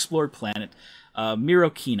the unexplored planet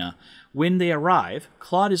Mirokina. When they arrive,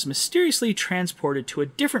 Claude is mysteriously transported to a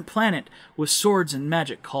different planet with swords and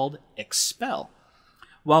magic called Expel.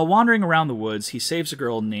 While wandering around the woods, he saves a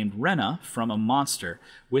girl named Rena from a monster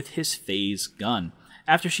with his phase gun.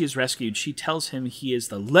 After she is rescued, she tells him he is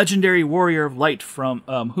the legendary warrior of light from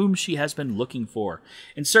whom she has been looking for.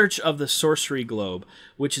 In search of the sorcery globe,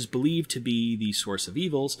 which is believed to be the source of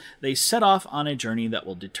evils, they set off on a journey that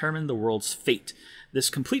will determine the world's fate. This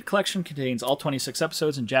complete collection contains all 26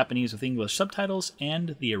 episodes in Japanese with English subtitles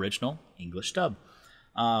and the original English dub.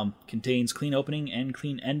 Contains clean opening and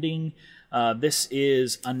clean ending. This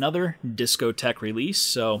is another Discotech release,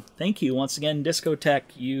 so thank you once again, Discotech.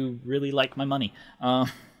 You really like my money.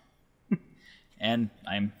 And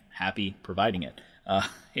I'm happy providing it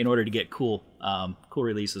in order to get cool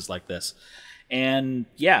releases like this. And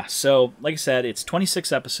yeah, so like I said, it's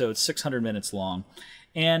 26 episodes, 600 minutes long.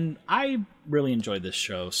 And I really enjoyed this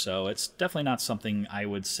show, so it's definitely not something I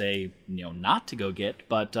would say, not to go get.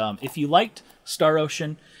 But if you liked Star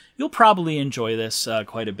Ocean, you'll probably enjoy this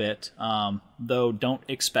quite a bit, though don't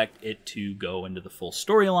expect it to go into the full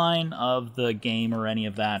storyline of the game or any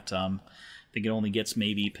of that. I think it only gets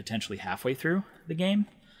maybe potentially halfway through the game,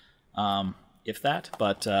 if that,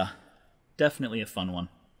 but definitely a fun one.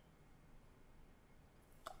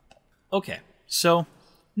 Okay, so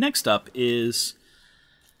next up is...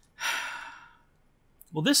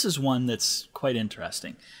 Well, this is one that's quite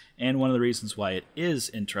interesting. And one of the reasons why it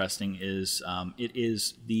is interesting is it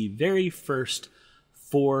is the very first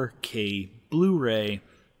 4K Blu-ray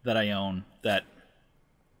that I own that,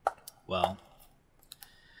 well,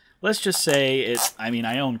 let's just say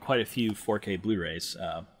I own quite a few 4K Blu-rays.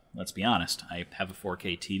 Let's be honest. I have a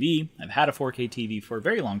 4K TV. I've had a 4K TV for a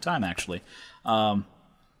very long time, actually,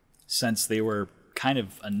 since they were kind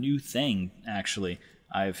of a new thing, actually.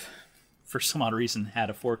 I've, for some odd reason, had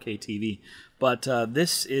a 4K TV. But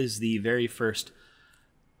this is the very first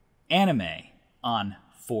anime on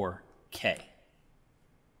 4K.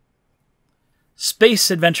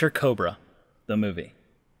 Space Adventure Cobra, the movie.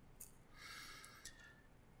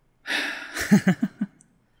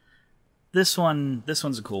 This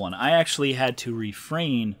one's a cool one. I actually had to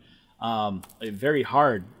refrain, a very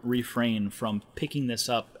hard refrain from picking this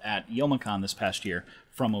up at Youmacon this past year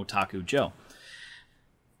from Otaku Joe.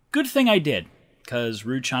 Good thing I did, because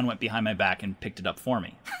Rude-chan went behind my back and picked it up for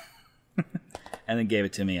me. And then gave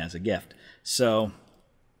it to me as a gift. So,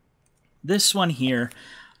 this one here,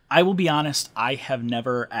 I will be honest, I have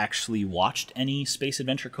never actually watched any Space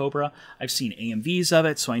Adventure Cobra. I've seen AMVs of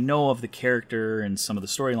it, so I know of the character and some of the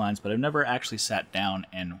storylines, but I've never actually sat down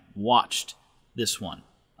and watched this one.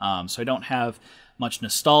 So I don't have much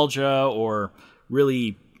nostalgia or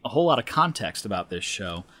really a whole lot of context about this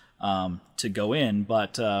show to go in,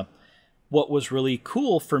 but what was really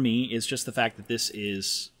cool for me is just the fact that this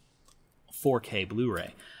is 4K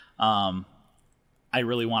Blu-ray. I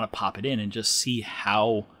really want to pop it in and just see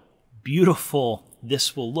how beautiful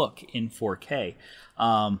this will look in 4K.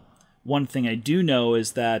 One thing I do know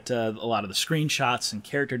is that a lot of the screenshots and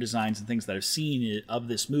character designs and things that I've seen of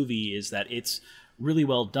this movie is that it's really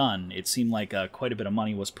well done. It seemed like quite a bit of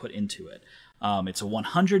money was put into it. It's a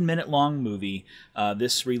 100-minute long movie.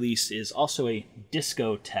 This release is also a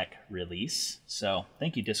Discotech release. So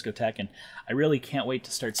thank you, Discotech. And I really can't wait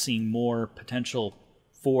to start seeing more potential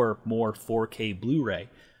for more 4K Blu-ray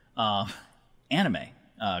anime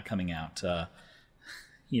coming out.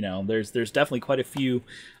 There's definitely quite a few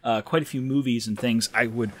movies and things I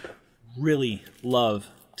would really love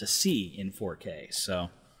to see in 4K.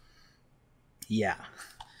 So yeah,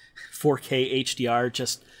 4K HDR,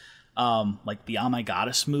 just like the Oh My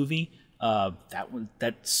Goddess movie. That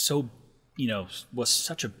was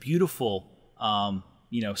such a beautiful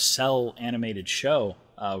cell animated show.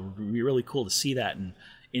 Would be really cool to see that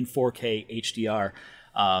in 4K HDR.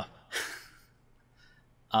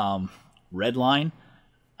 Redline,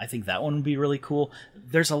 I think that one would be really cool.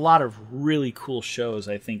 There's a lot of really cool shows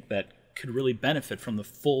I think that could really benefit from the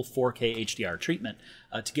full 4K HDR treatment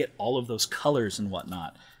to get all of those colors and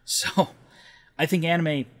whatnot. So I think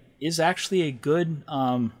anime is actually a good,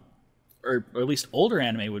 or at least older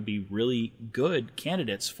anime would be really good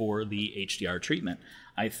candidates for the HDR treatment.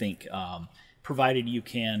 I think, provided you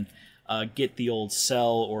can get the old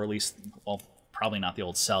cell, or at least, well, probably not the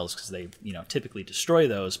old cells because they, typically destroy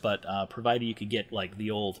those, but provided you could get like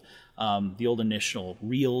the old initial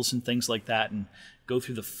reels and things like that, and go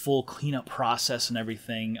through the full cleanup process and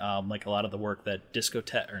everything, like a lot of the work that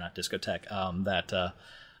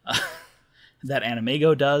that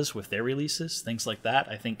Animego does with their releases, things like that.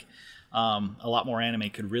 I think a lot more anime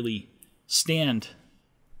could really stand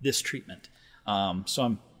this treatment. So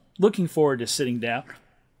I'm looking forward to sitting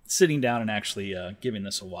down and actually giving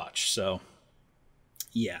this a watch. So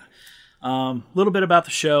yeah. A little bit about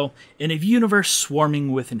the show. In a universe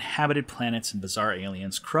swarming with inhabited planets and bizarre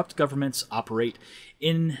aliens, corrupt governments operate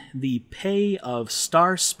in the pay of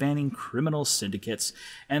star-spanning criminal syndicates,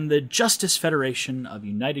 and the Justice Federation of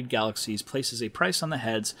United Galaxies places a price on the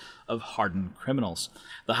heads of hardened criminals.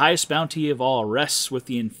 The highest bounty of all rests with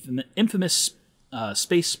the infamous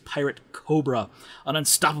space pirate Cobra, an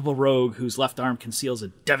unstoppable rogue whose left arm conceals a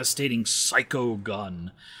devastating psycho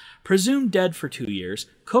gun. Presumed dead for 2 years,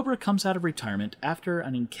 Cobra comes out of retirement after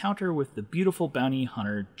an encounter with the beautiful bounty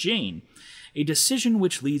hunter Jane, a decision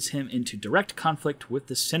which leads him into direct conflict with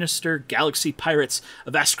the sinister Galaxy Pirates,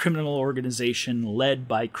 a vast criminal organization led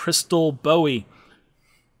by Crystal Bowie,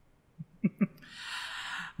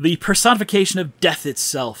 the personification of death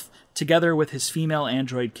itself. Together with his female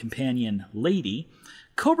android companion, Lady,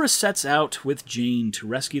 Cobra sets out with Jane to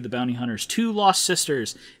rescue the bounty hunter's 2 lost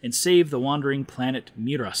sisters and save the wandering planet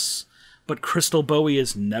Miras. But Crystal Bowie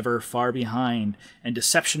is never far behind, and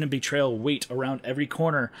deception and betrayal wait around every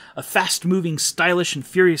corner. A fast-moving, stylish, and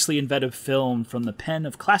furiously inventive film from the pen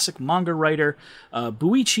of classic manga writer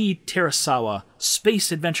Buichi Terasawa,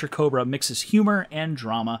 Space Adventure Cobra mixes humor and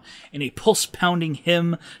drama in a pulse-pounding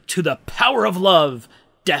hymn to the power of love,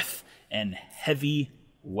 death, and heavy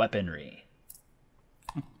weaponry.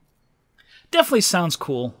 Definitely sounds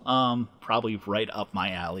cool. Probably right up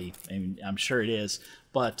my alley. I mean, I'm sure it is.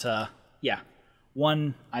 But yeah,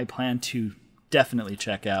 one I plan to definitely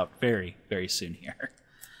check out very, very soon here.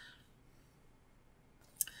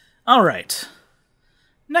 All right.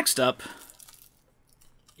 Next up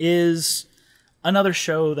is another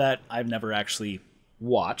show that I've never actually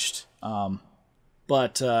watched,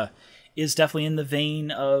 but is definitely in the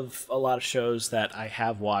vein of a lot of shows that I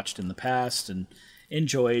have watched in the past and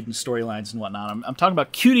enjoyed, and storylines and whatnot. I'm talking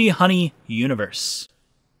about Cutie Honey Universe,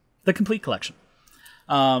 the complete collection.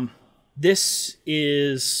 This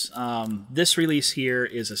release here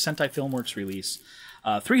is a Sentai Filmworks release,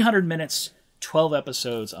 300 minutes, 12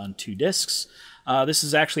 episodes on 2 discs. This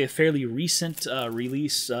is actually a fairly recent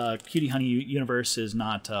release. Cutie Honey Universe is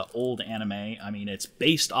not old anime. I mean, it's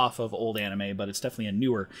based off of old anime, but it's definitely a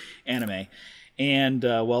newer anime. And,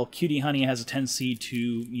 well, Cutie Honey has a tendency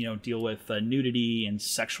to, deal with nudity and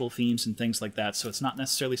sexual themes and things like that, so it's not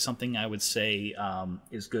necessarily something I would say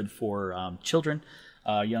is good for children,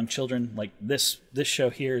 young children. Like, this show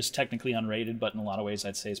here is technically unrated, but in a lot of ways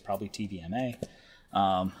I'd say it's probably TVMA.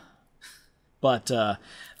 But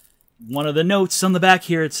one of the notes on the back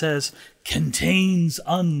here, it says, contains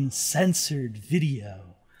uncensored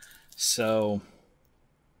video. So,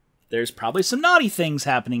 there's probably some naughty things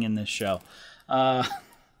happening in this show.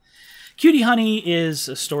 Cutie Honey is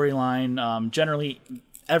a storyline. Generally,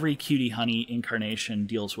 every Cutie Honey incarnation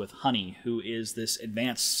deals with Honey, who is this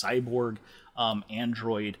advanced cyborg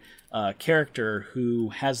android character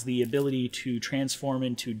who has the ability to transform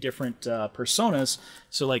into different personas.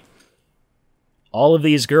 So, like, all of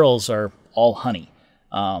these girls are all Honey,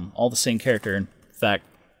 all the same character. In fact,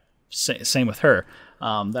 same with her.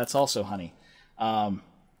 That's also Honey.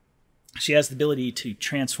 She has the ability to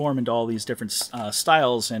transform into all these different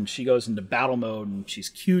styles, and she goes into battle mode, and she's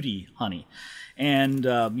Cutie Honey, and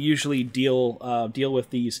usually deal with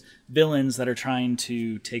these villains that are trying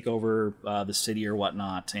to take over the city or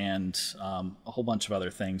whatnot, and a whole bunch of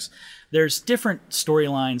other things. There's different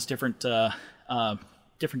storylines, different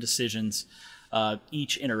decisions,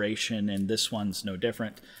 each iteration, and this one's no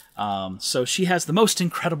different. So she has the most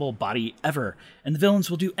incredible body ever, and the villains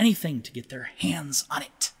will do anything to get their hands on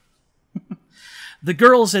it. The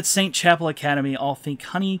girls at St. Chapel Academy all think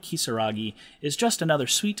Honey Kisaragi is just another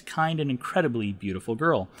sweet, kind, and incredibly beautiful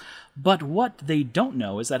girl. But what they don't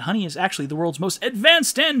know is that Honey is actually the world's most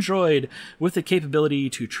advanced android, with the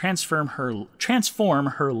capability to transform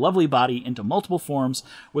her lovely body into multiple forms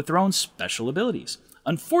with their own special abilities.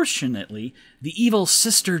 Unfortunately, the evil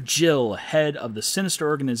Sister Jill, head of the sinister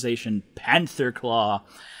organization Panther Claw,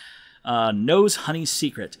 knows Honey's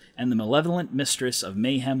secret, and the malevolent mistress of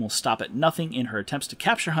mayhem will stop at nothing in her attempts to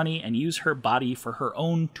capture Honey and use her body for her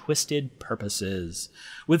own twisted purposes.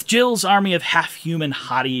 With Jill's army of half-human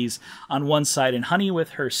hotties on one side and Honey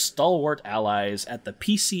with her stalwart allies at the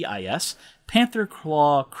PCIS, Panther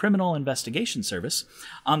Claw Criminal Investigation Service,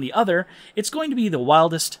 on the other, it's going to be the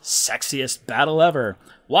wildest, sexiest battle ever.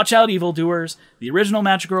 Watch out, evildoers. The original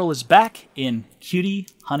Magic Girl is back in Cutie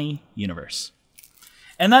Honey universe.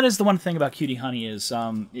 And that is the one thing about Cutie Honey is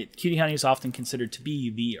Cutie Honey is often considered to be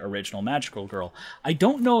the original Magical Girl. I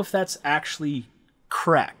don't know if that's actually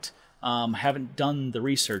correct. Haven't done the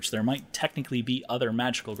research. There might technically be other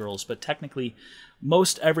Magical Girls, but technically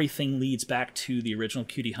most everything leads back to the original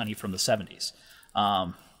Cutie Honey from the 70s.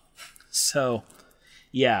 So,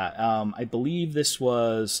 yeah, I believe this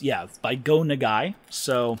was, by Go Nagai.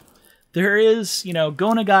 So there is,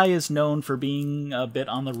 Go Nagai is known for being a bit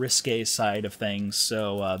on the risque side of things,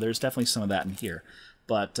 so there's definitely some of that in here.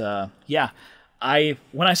 But,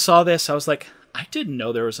 when I saw this, I was like, I didn't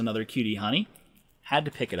know there was another Cutie Honey. Had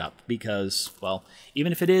to pick it up because, well,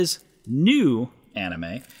 even if it is new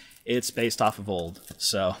anime, it's based off of old,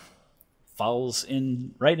 so falls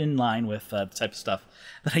right in line with the type of stuff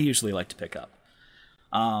that I usually like to pick up.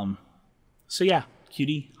 So yeah,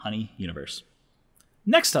 Cutie Honey universe.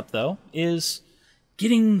 Next up, though, is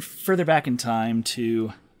getting further back in time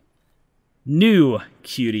to new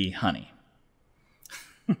Cutie Honey.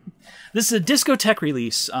 This is a discotheque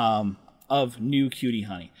release of new Cutie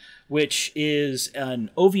Honey, which is an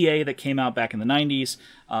OVA that came out back in the 90s.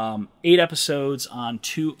 8 episodes on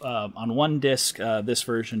one disc. This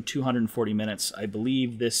version, 240 minutes. I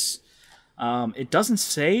believe this. It doesn't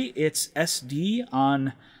say it's SD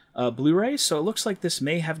on Blu-ray, so it looks like this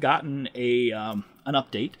may have gotten an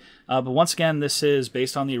update. But once again, this is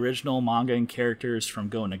based on the original manga and characters from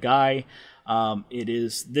Go Nagai.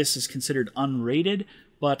 This is considered unrated,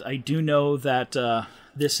 but I do know that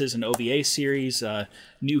this is an OVA series.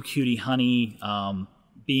 New Cutie Honey,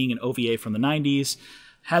 being an OVA from the 90s,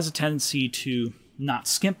 has a tendency to not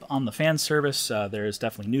skimp on the fan service. There is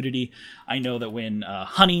definitely nudity. I know that when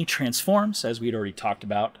Honey transforms, as we'd already talked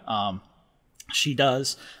about, she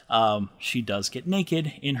does get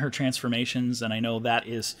naked in her transformations, and I know that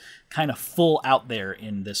is kind of full out there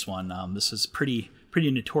in this one. This is pretty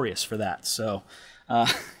notorious for that. So,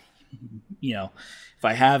 if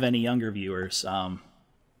I have any younger viewers,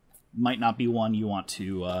 might not be one you want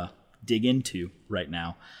to dig into right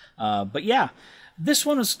now. But yeah, this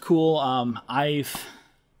one was cool. I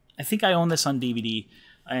think I own this on DVD,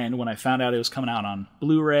 and when I found out it was coming out on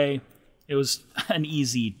Blu-ray, it was an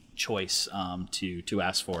easy choice to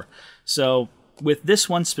ask for. So with this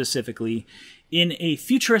one specifically, in a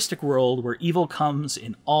futuristic world where evil comes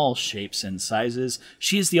in all shapes and sizes,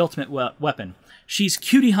 she is the ultimate weapon. She's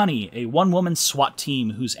Cutie Honey, a one-woman SWAT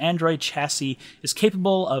team whose android chassis is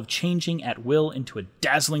capable of changing at will into a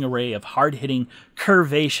dazzling array of hard-hitting,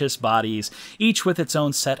 curvaceous bodies, each with its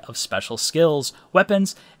own set of special skills,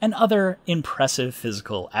 weapons, and other impressive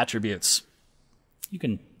physical attributes. You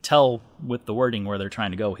can tell with the wording where they're trying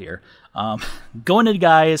to go here. Go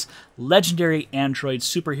Nagai's legendary android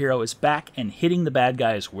superhero is back and hitting the bad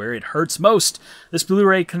guys where it hurts most. This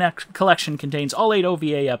Blu-ray collection contains all 8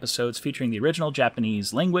 OVA episodes featuring the original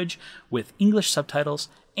Japanese language with English subtitles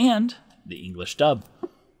and the English dub.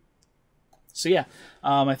 So yeah,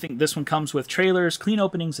 I think this one comes with trailers, clean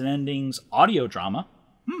openings and endings, audio drama.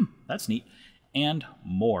 That's neat. And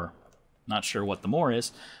more. Not sure what the more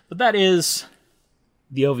is, but that is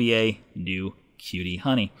the OVA New Cutie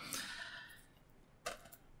Honey.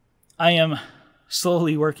 I am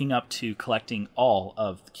slowly working up to collecting all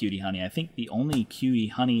of the Cutie Honey. I think the only Cutie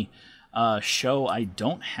Honey show I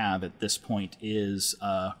don't have at this point is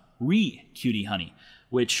Cutie Honey,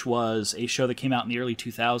 which was a show that came out in the early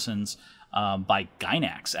 2000s by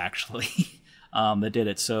Gainax, actually, that did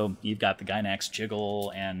it. So you've got the Gainax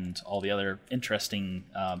Jiggle and all the other interesting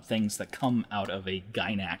things that come out of a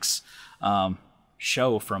Gainax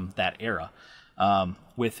show from that era,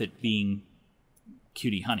 with it being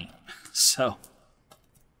Cutie Honey. So,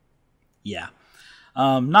 yeah.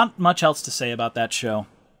 Not much else to say about that show,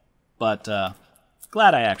 but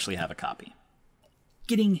glad I actually have a copy.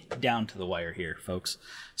 Getting down to the wire here, folks.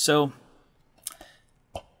 So,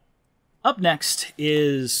 up next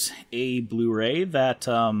is a Blu-ray that,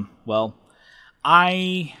 well,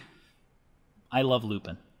 I love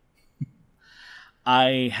Lupin.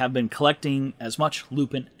 I have been collecting as much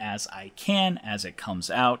Lupin as I can, as it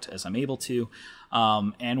comes out, as I'm able to.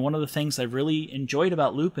 And one of the things I've really enjoyed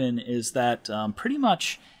about Lupin is that pretty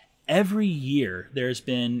much every year there's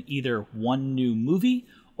been either one new movie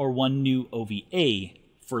or one new OVA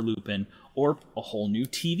for Lupin, or a whole new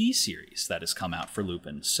TV series that has come out for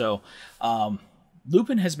Lupin. So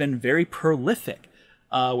Lupin has been very prolific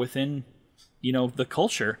within, the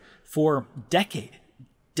culture for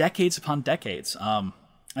decades upon decades.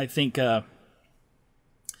 I think I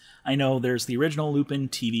know there's the original Lupin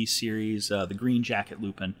TV series, the Green Jacket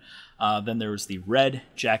Lupin. Then there was the Red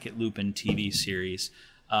Jacket Lupin TV series.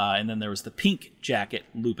 And then there was the Pink Jacket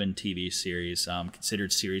Lupin TV series,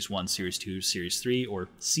 considered Series 1, Series 2, Series 3, or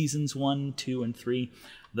Seasons 1, 2, and 3.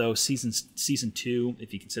 Though Season 2,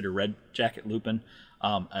 if you consider Red Jacket Lupin,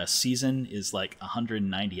 a season is like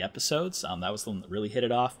 190 episodes. That was the one that really hit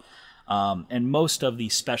it off. And most of the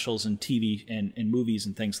specials and TV and movies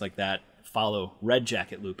and things like that follow Red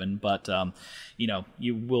Jacket Lupin. But,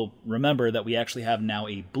 you will remember that we actually have now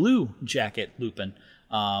a Blue Jacket Lupin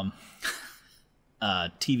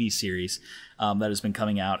TV series that has been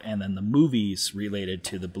coming out, and then the movies related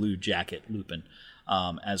to the Blue Jacket Lupin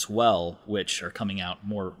as well, which are coming out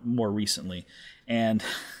more recently. And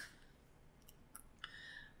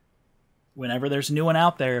whenever there's a new one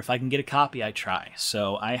out there, if I can get a copy, I try.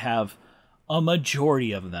 So I have a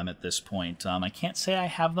majority of them at this point. I can't say I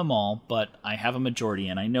have them all, but I have a majority,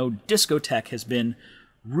 and I know Discotek has been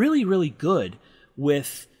really, really good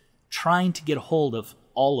with trying to get a hold of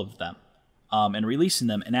all of them. And releasing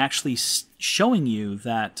them, and actually showing you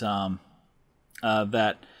that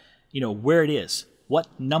where it is,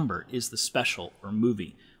 what number is the special or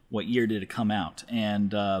movie, what year did it come out,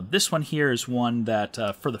 and this one here is one that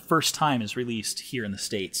for the first time is released here in the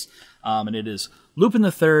States, and it is Lupin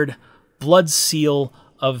III, Blood Seal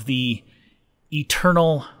of the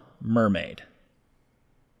Eternal Mermaid.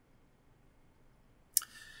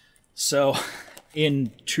 So,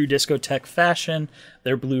 in true Discotek fashion,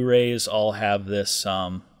 their Blu-rays all have this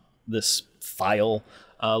this file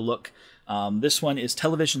look. This one is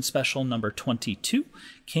television special number 22,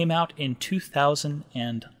 came out in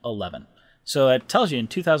 2011. So it tells you in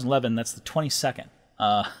 2011, that's the 22nd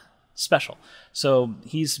special. So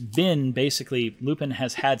he's been basically, Lupin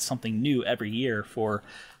has had something new every year for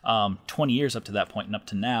 20 years up to that point, and up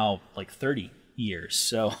to now, like 30 years.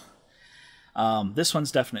 So this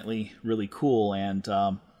one's definitely really cool, and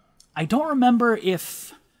I don't remember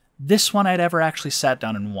if this one I'd ever actually sat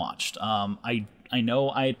down and watched. I know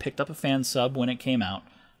I had picked up a fan sub when it came out.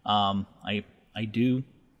 I'm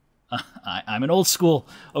an old school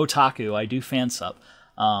otaku. I do fan sub.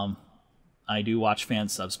 I do watch fan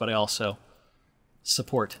subs, but I also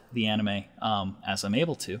support the anime as I'm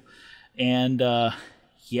able to. And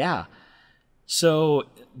yeah, so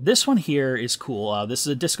this one here is cool. This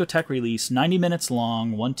is a Discotek release, 90 minutes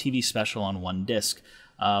long, one TV special on one disc.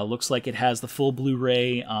 Looks like it has the full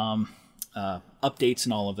Blu-ray updates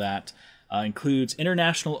and all of that. Includes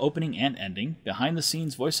international opening and ending,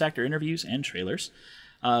 behind-the-scenes voice actor interviews, and trailers.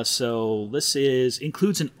 So this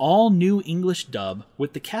includes an all-new English dub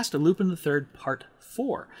with the cast of Lupin III Part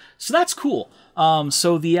 4. So that's cool.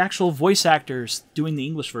 So the actual voice actors doing the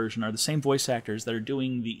English version are the same voice actors that are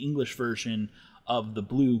doing the English version of the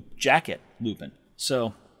Blue Jacket Lupin.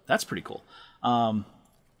 So that's pretty cool.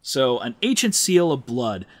 So an ancient seal of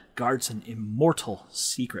blood guards an immortal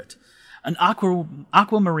secret. An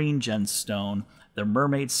aquamarine gemstone, the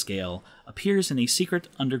mermaid scale, appears in a secret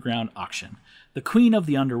underground auction. The queen of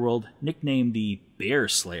the underworld, nicknamed the Bear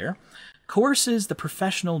Slayer, coerces the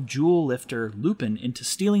professional jewel lifter Lupin into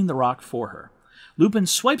stealing the rock for her. Lupin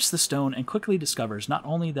swipes the stone and quickly discovers not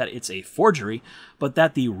only that it's a forgery, but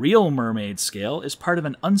that the real mermaid scale is part of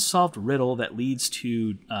an unsolved riddle that leads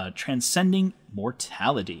to transcending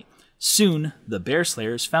mortality. Soon, the Bear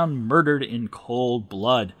Slayer is found murdered in cold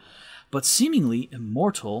blood. But seemingly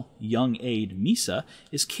immortal young aide Misa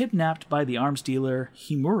is kidnapped by the arms dealer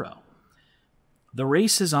Himuro. The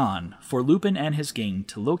race is on for Lupin and his gang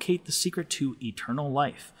to locate the secret to eternal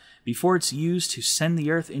life before it's used to send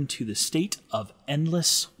the Earth into the state of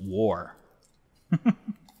endless war.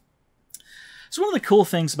 So one of the cool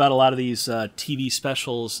things about a lot of these TV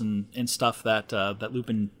specials and stuff that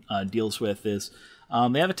Lupin deals with is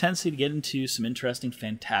they have a tendency to get into some interesting,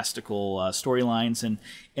 fantastical storylines, and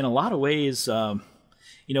in a lot of ways,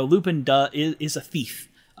 Lupin is a thief,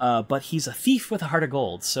 but he's a thief with a heart of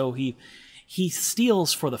gold. So he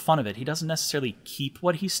steals for the fun of it. He doesn't necessarily keep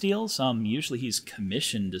what he steals. Usually he's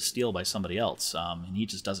commissioned to steal by somebody else, and he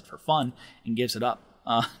just does it for fun and gives it up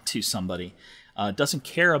to somebody. Doesn't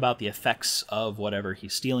care about the effects of whatever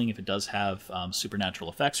he's stealing, if it does have supernatural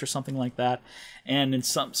effects or something like that. And in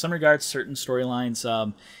some regards, certain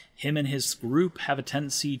storylines, him and his group have a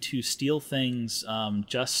tendency to steal things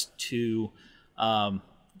just to,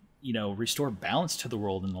 restore balance to the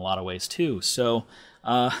world in a lot of ways too. So,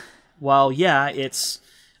 while yeah, it's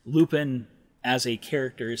Lupin as a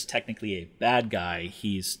character is technically a bad guy,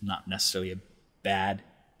 he's not necessarily a bad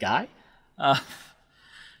guy.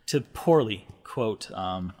 To poorly quote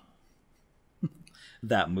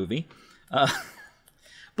that movie.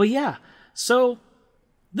 But yeah, so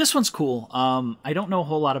this one's cool. I don't know a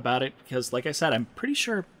whole lot about it because, like I said, I'm pretty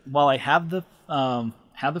sure while I have the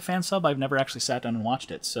fan sub, I've never actually sat down and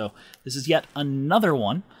watched it. So this is yet another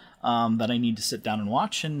one that I need to sit down and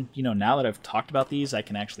watch. And now that I've talked about these, I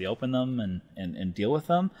can actually open them and deal with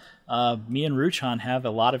them. Me and Ruchan have a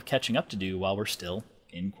lot of catching up to do while we're still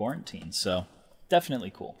in quarantine. So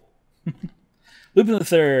definitely cool. Lupin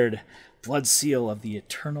III, Blood Seal of the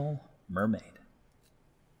Eternal Mermaid.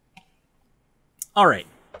 All right.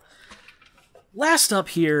 Last up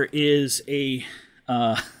here is a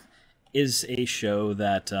show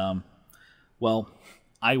that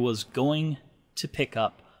I was going to pick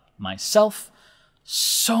up myself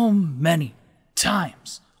so many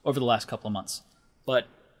times over the last couple of months, but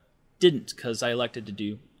didn't because I elected to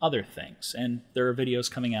do other things. And there are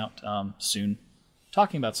videos coming out soon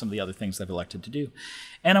talking about some of the other things I've elected to do.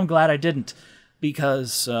 And I'm glad I didn't,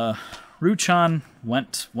 because Ruchan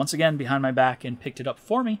went once again behind my back and picked it up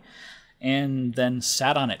for me, and then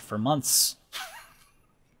sat on it for months.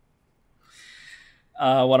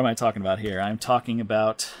 What am I talking about here? I'm talking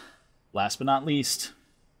about, last but not least,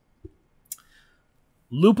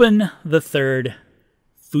 Lupin III,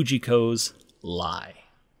 Fujiko's Lie.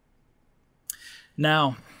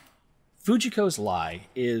 Now, Fujiko's Lie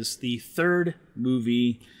is the third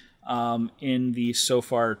movie in the so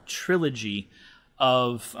far trilogy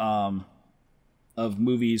of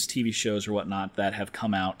movies, TV shows, or whatnot that have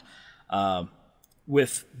come out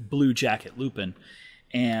with Blue Jacket Lupin,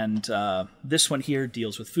 and this one here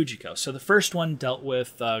deals with Fujiko. So the first one dealt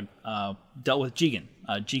with Jigen,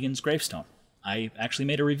 Jigen's gravestone. I actually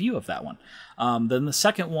made a review of that one. Then the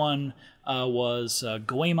second one was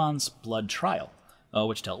Goemon's Blood Trial,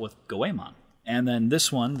 which dealt with Goemon. And then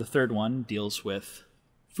this one, the third one, deals with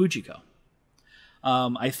Fujiko.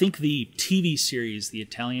 I think the TV series, The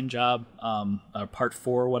Italian Job, Part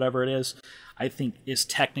 4, whatever it is, I think is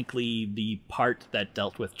technically the part that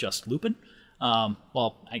dealt with just Lupin. I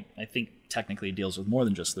think technically it deals with more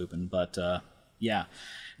than just Lupin, but yeah.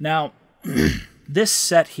 Now, this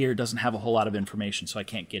set here doesn't have a whole lot of information, so I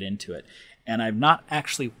can't get into it. And I've not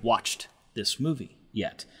actually watched this movie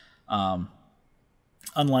yet.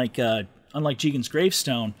 Unlike Jigen's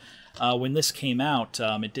Gravestone, when this came out,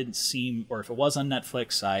 it didn't seem, or if it was on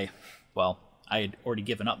Netflix, I had already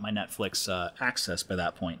given up my Netflix access by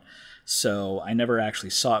that point. So I never actually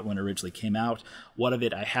saw it when it originally came out. What of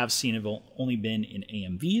it I have seen have only been in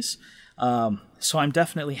AMVs. So I'm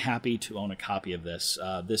definitely happy to own a copy of this.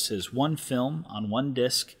 This is one film on one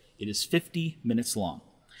disc. It is 50 minutes long.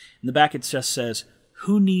 In the back it just says,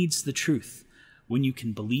 "Who needs the truth when you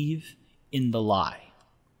can believe in the lie?"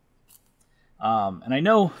 And I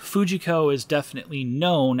know Fujiko is definitely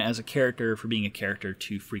known as a character for being a character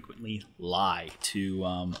to frequently lie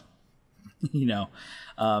to,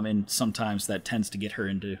 and sometimes that tends to get her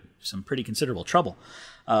into some pretty considerable trouble.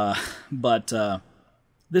 But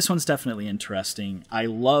this one's definitely interesting. I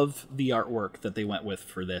love the artwork that they went with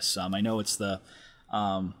for this. I know it's the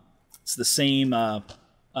same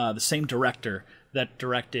director that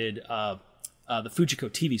directed the Fujiko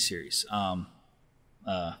TV series.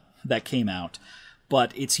 That came out,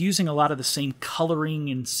 but it's using a lot of the same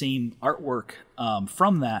coloring and same artwork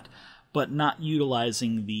from that, but not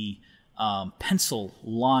utilizing the pencil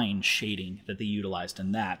line shading that they utilized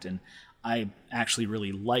in that. And I actually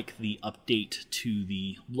really like the update to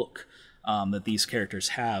the look that these characters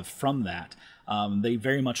have from that. They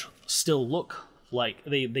very much still look like,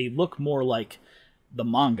 they look more like the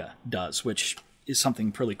manga does, which is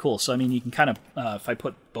something pretty cool. So I mean, you can kind of, if I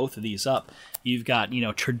put both of these up, you've got,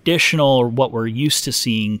 traditional, or what we're used to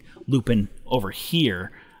seeing Lupin over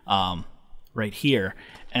here, right here,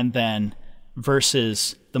 and then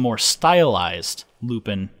versus the more stylized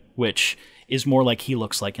Lupin, which is more like he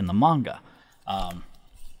looks like in the manga.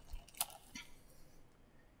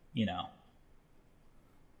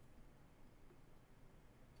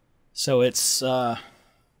 So it's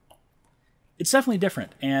definitely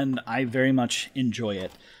different, and I very much enjoy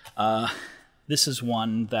it. This is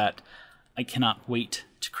one that I cannot wait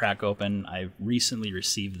to crack open. I recently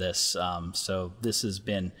received this, so this has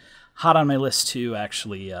been hot on my list to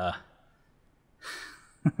actually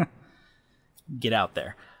get out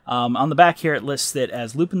there. On the back here, it lists it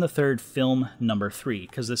as Lupin the Third Film Number 3,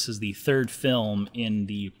 because this is the third film in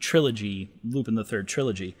the trilogy, Lupin the Third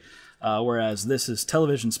trilogy, whereas this is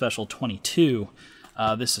Television Special 22.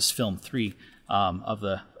 This is Film 3 of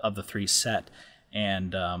the 3 set,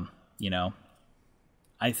 and you know,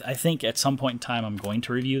 I think at some point in time I'm going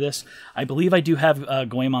to review this. I believe I do have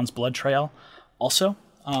Goemon's Blood Trail also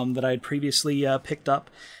that I had previously picked up.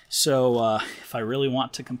 So if I really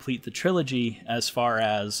want to complete the trilogy, as far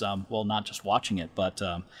as, well, not just watching it, but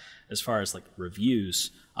as far as like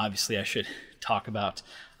reviews, obviously I should talk about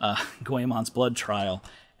Goemon's Blood Trial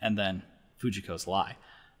and then Fujiko's Lie.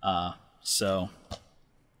 So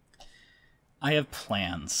I have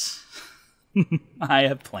plans. I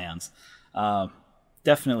have plans.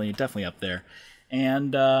 Definitely up there.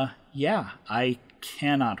 And yeah, I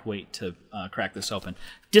cannot wait to crack this open.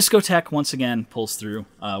 Discotheque once again pulls through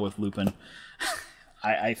with Lupin.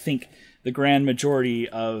 I think the grand majority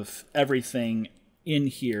of everything in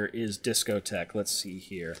here is Discotheque. Let's see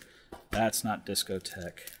here. That's not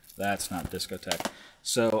Discotheque. That's not Discotheque.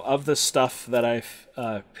 So of the stuff that I've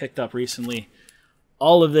picked up recently,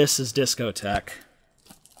 all of this is Discotheque.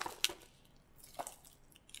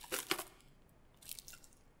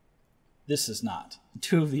 This is not.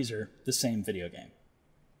 Two of these are the same video game.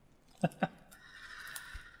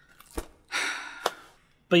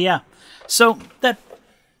 But yeah, so that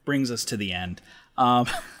brings us to the end.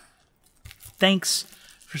 Thanks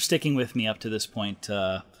for sticking with me up to this point.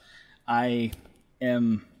 I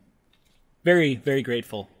am very, very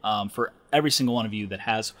grateful for every single one of you that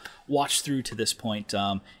has watched through to this point.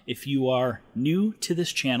 If you are new to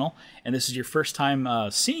this channel and this is your first time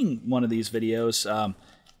seeing one of these videos,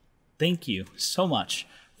 thank you so much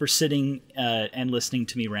for sitting and listening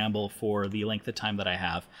to me ramble for the length of time that I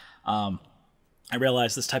have. I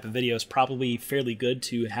realize this type of video is probably fairly good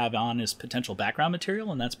to have on as potential background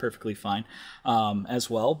material, and that's perfectly fine as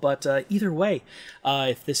well. But either way,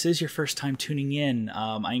 if this is your first time tuning in,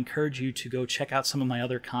 I encourage you to go check out some of my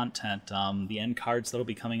other content. The end cards that will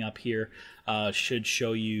be coming up here should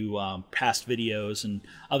show you past videos and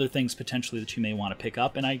other things potentially that you may want to pick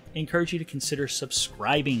up. And I encourage you to consider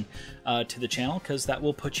subscribing to the channel, because that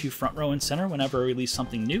will put you front row and center whenever I release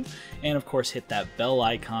something new. And of course, hit that bell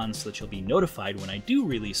icon so that you'll be notified when I do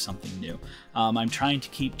release something new. I'm trying to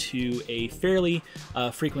keep to a fairly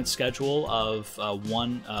frequent schedule of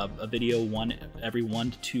a video every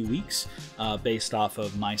 1 to 2 weeks, based off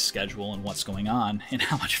of my schedule and what's going on and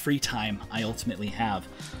how much free time I ultimately have.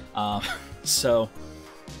 So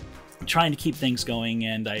I'm trying to keep things going,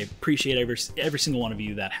 and I appreciate every single one of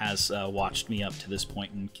you that has watched me up to this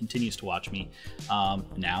point and continues to watch me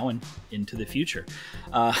now and into the future.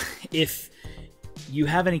 If you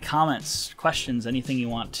have any comments, questions, anything you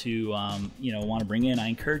want to bring in, I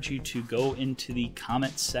encourage you to go into the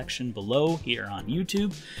comments section below here on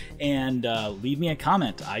YouTube and leave me a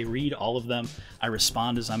comment. I read all of them. I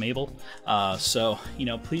respond as I'm able. So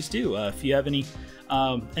please do. If you have any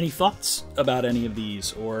thoughts about any of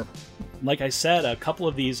these, or like I said, a couple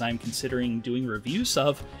of these I'm considering doing reviews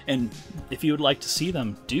of, and if you would like to see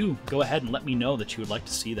them, do go ahead and let me know that you would like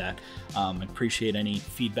to see that. I appreciate any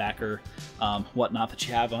feedback or whatnot that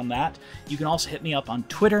you have on that. You can also hit me up on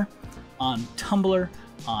Twitter, on Tumblr,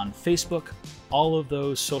 on Facebook. All of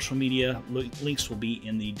those social media links will be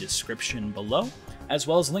in the description below, as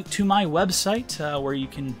well as a link to my website where you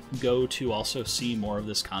can go to also see more of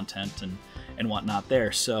this content and whatnot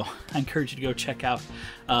there. So I encourage you to go check out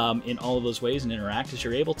in all of those ways and interact as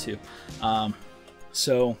you're able to.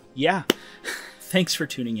 So yeah, thanks for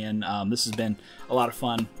tuning in. This has been a lot of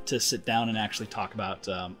fun to sit down and actually talk about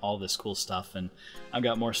all this cool stuff, and I've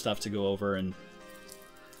got more stuff to go over and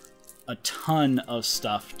a ton of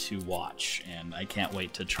stuff to watch, and I can't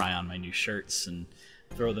wait to try on my new shirts and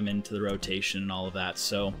throw them into the rotation and all of that.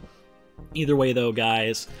 So either way though,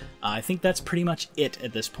 guys, I think that's pretty much it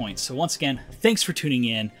at this point. So once again, thanks for tuning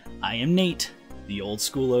in. I am Nate, the old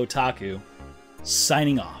school otaku,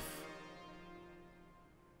 signing off.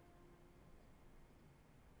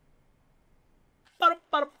 Bum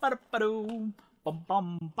bum bum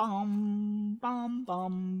bum bum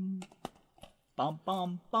bum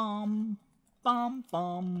bum bum bum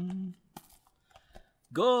bum.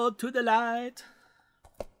 Go to the light.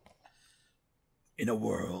 In a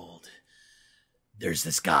world, there's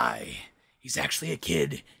this guy. He's actually a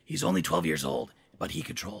kid. He's only 12 years old, but he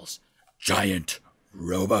controls giant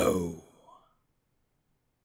robo.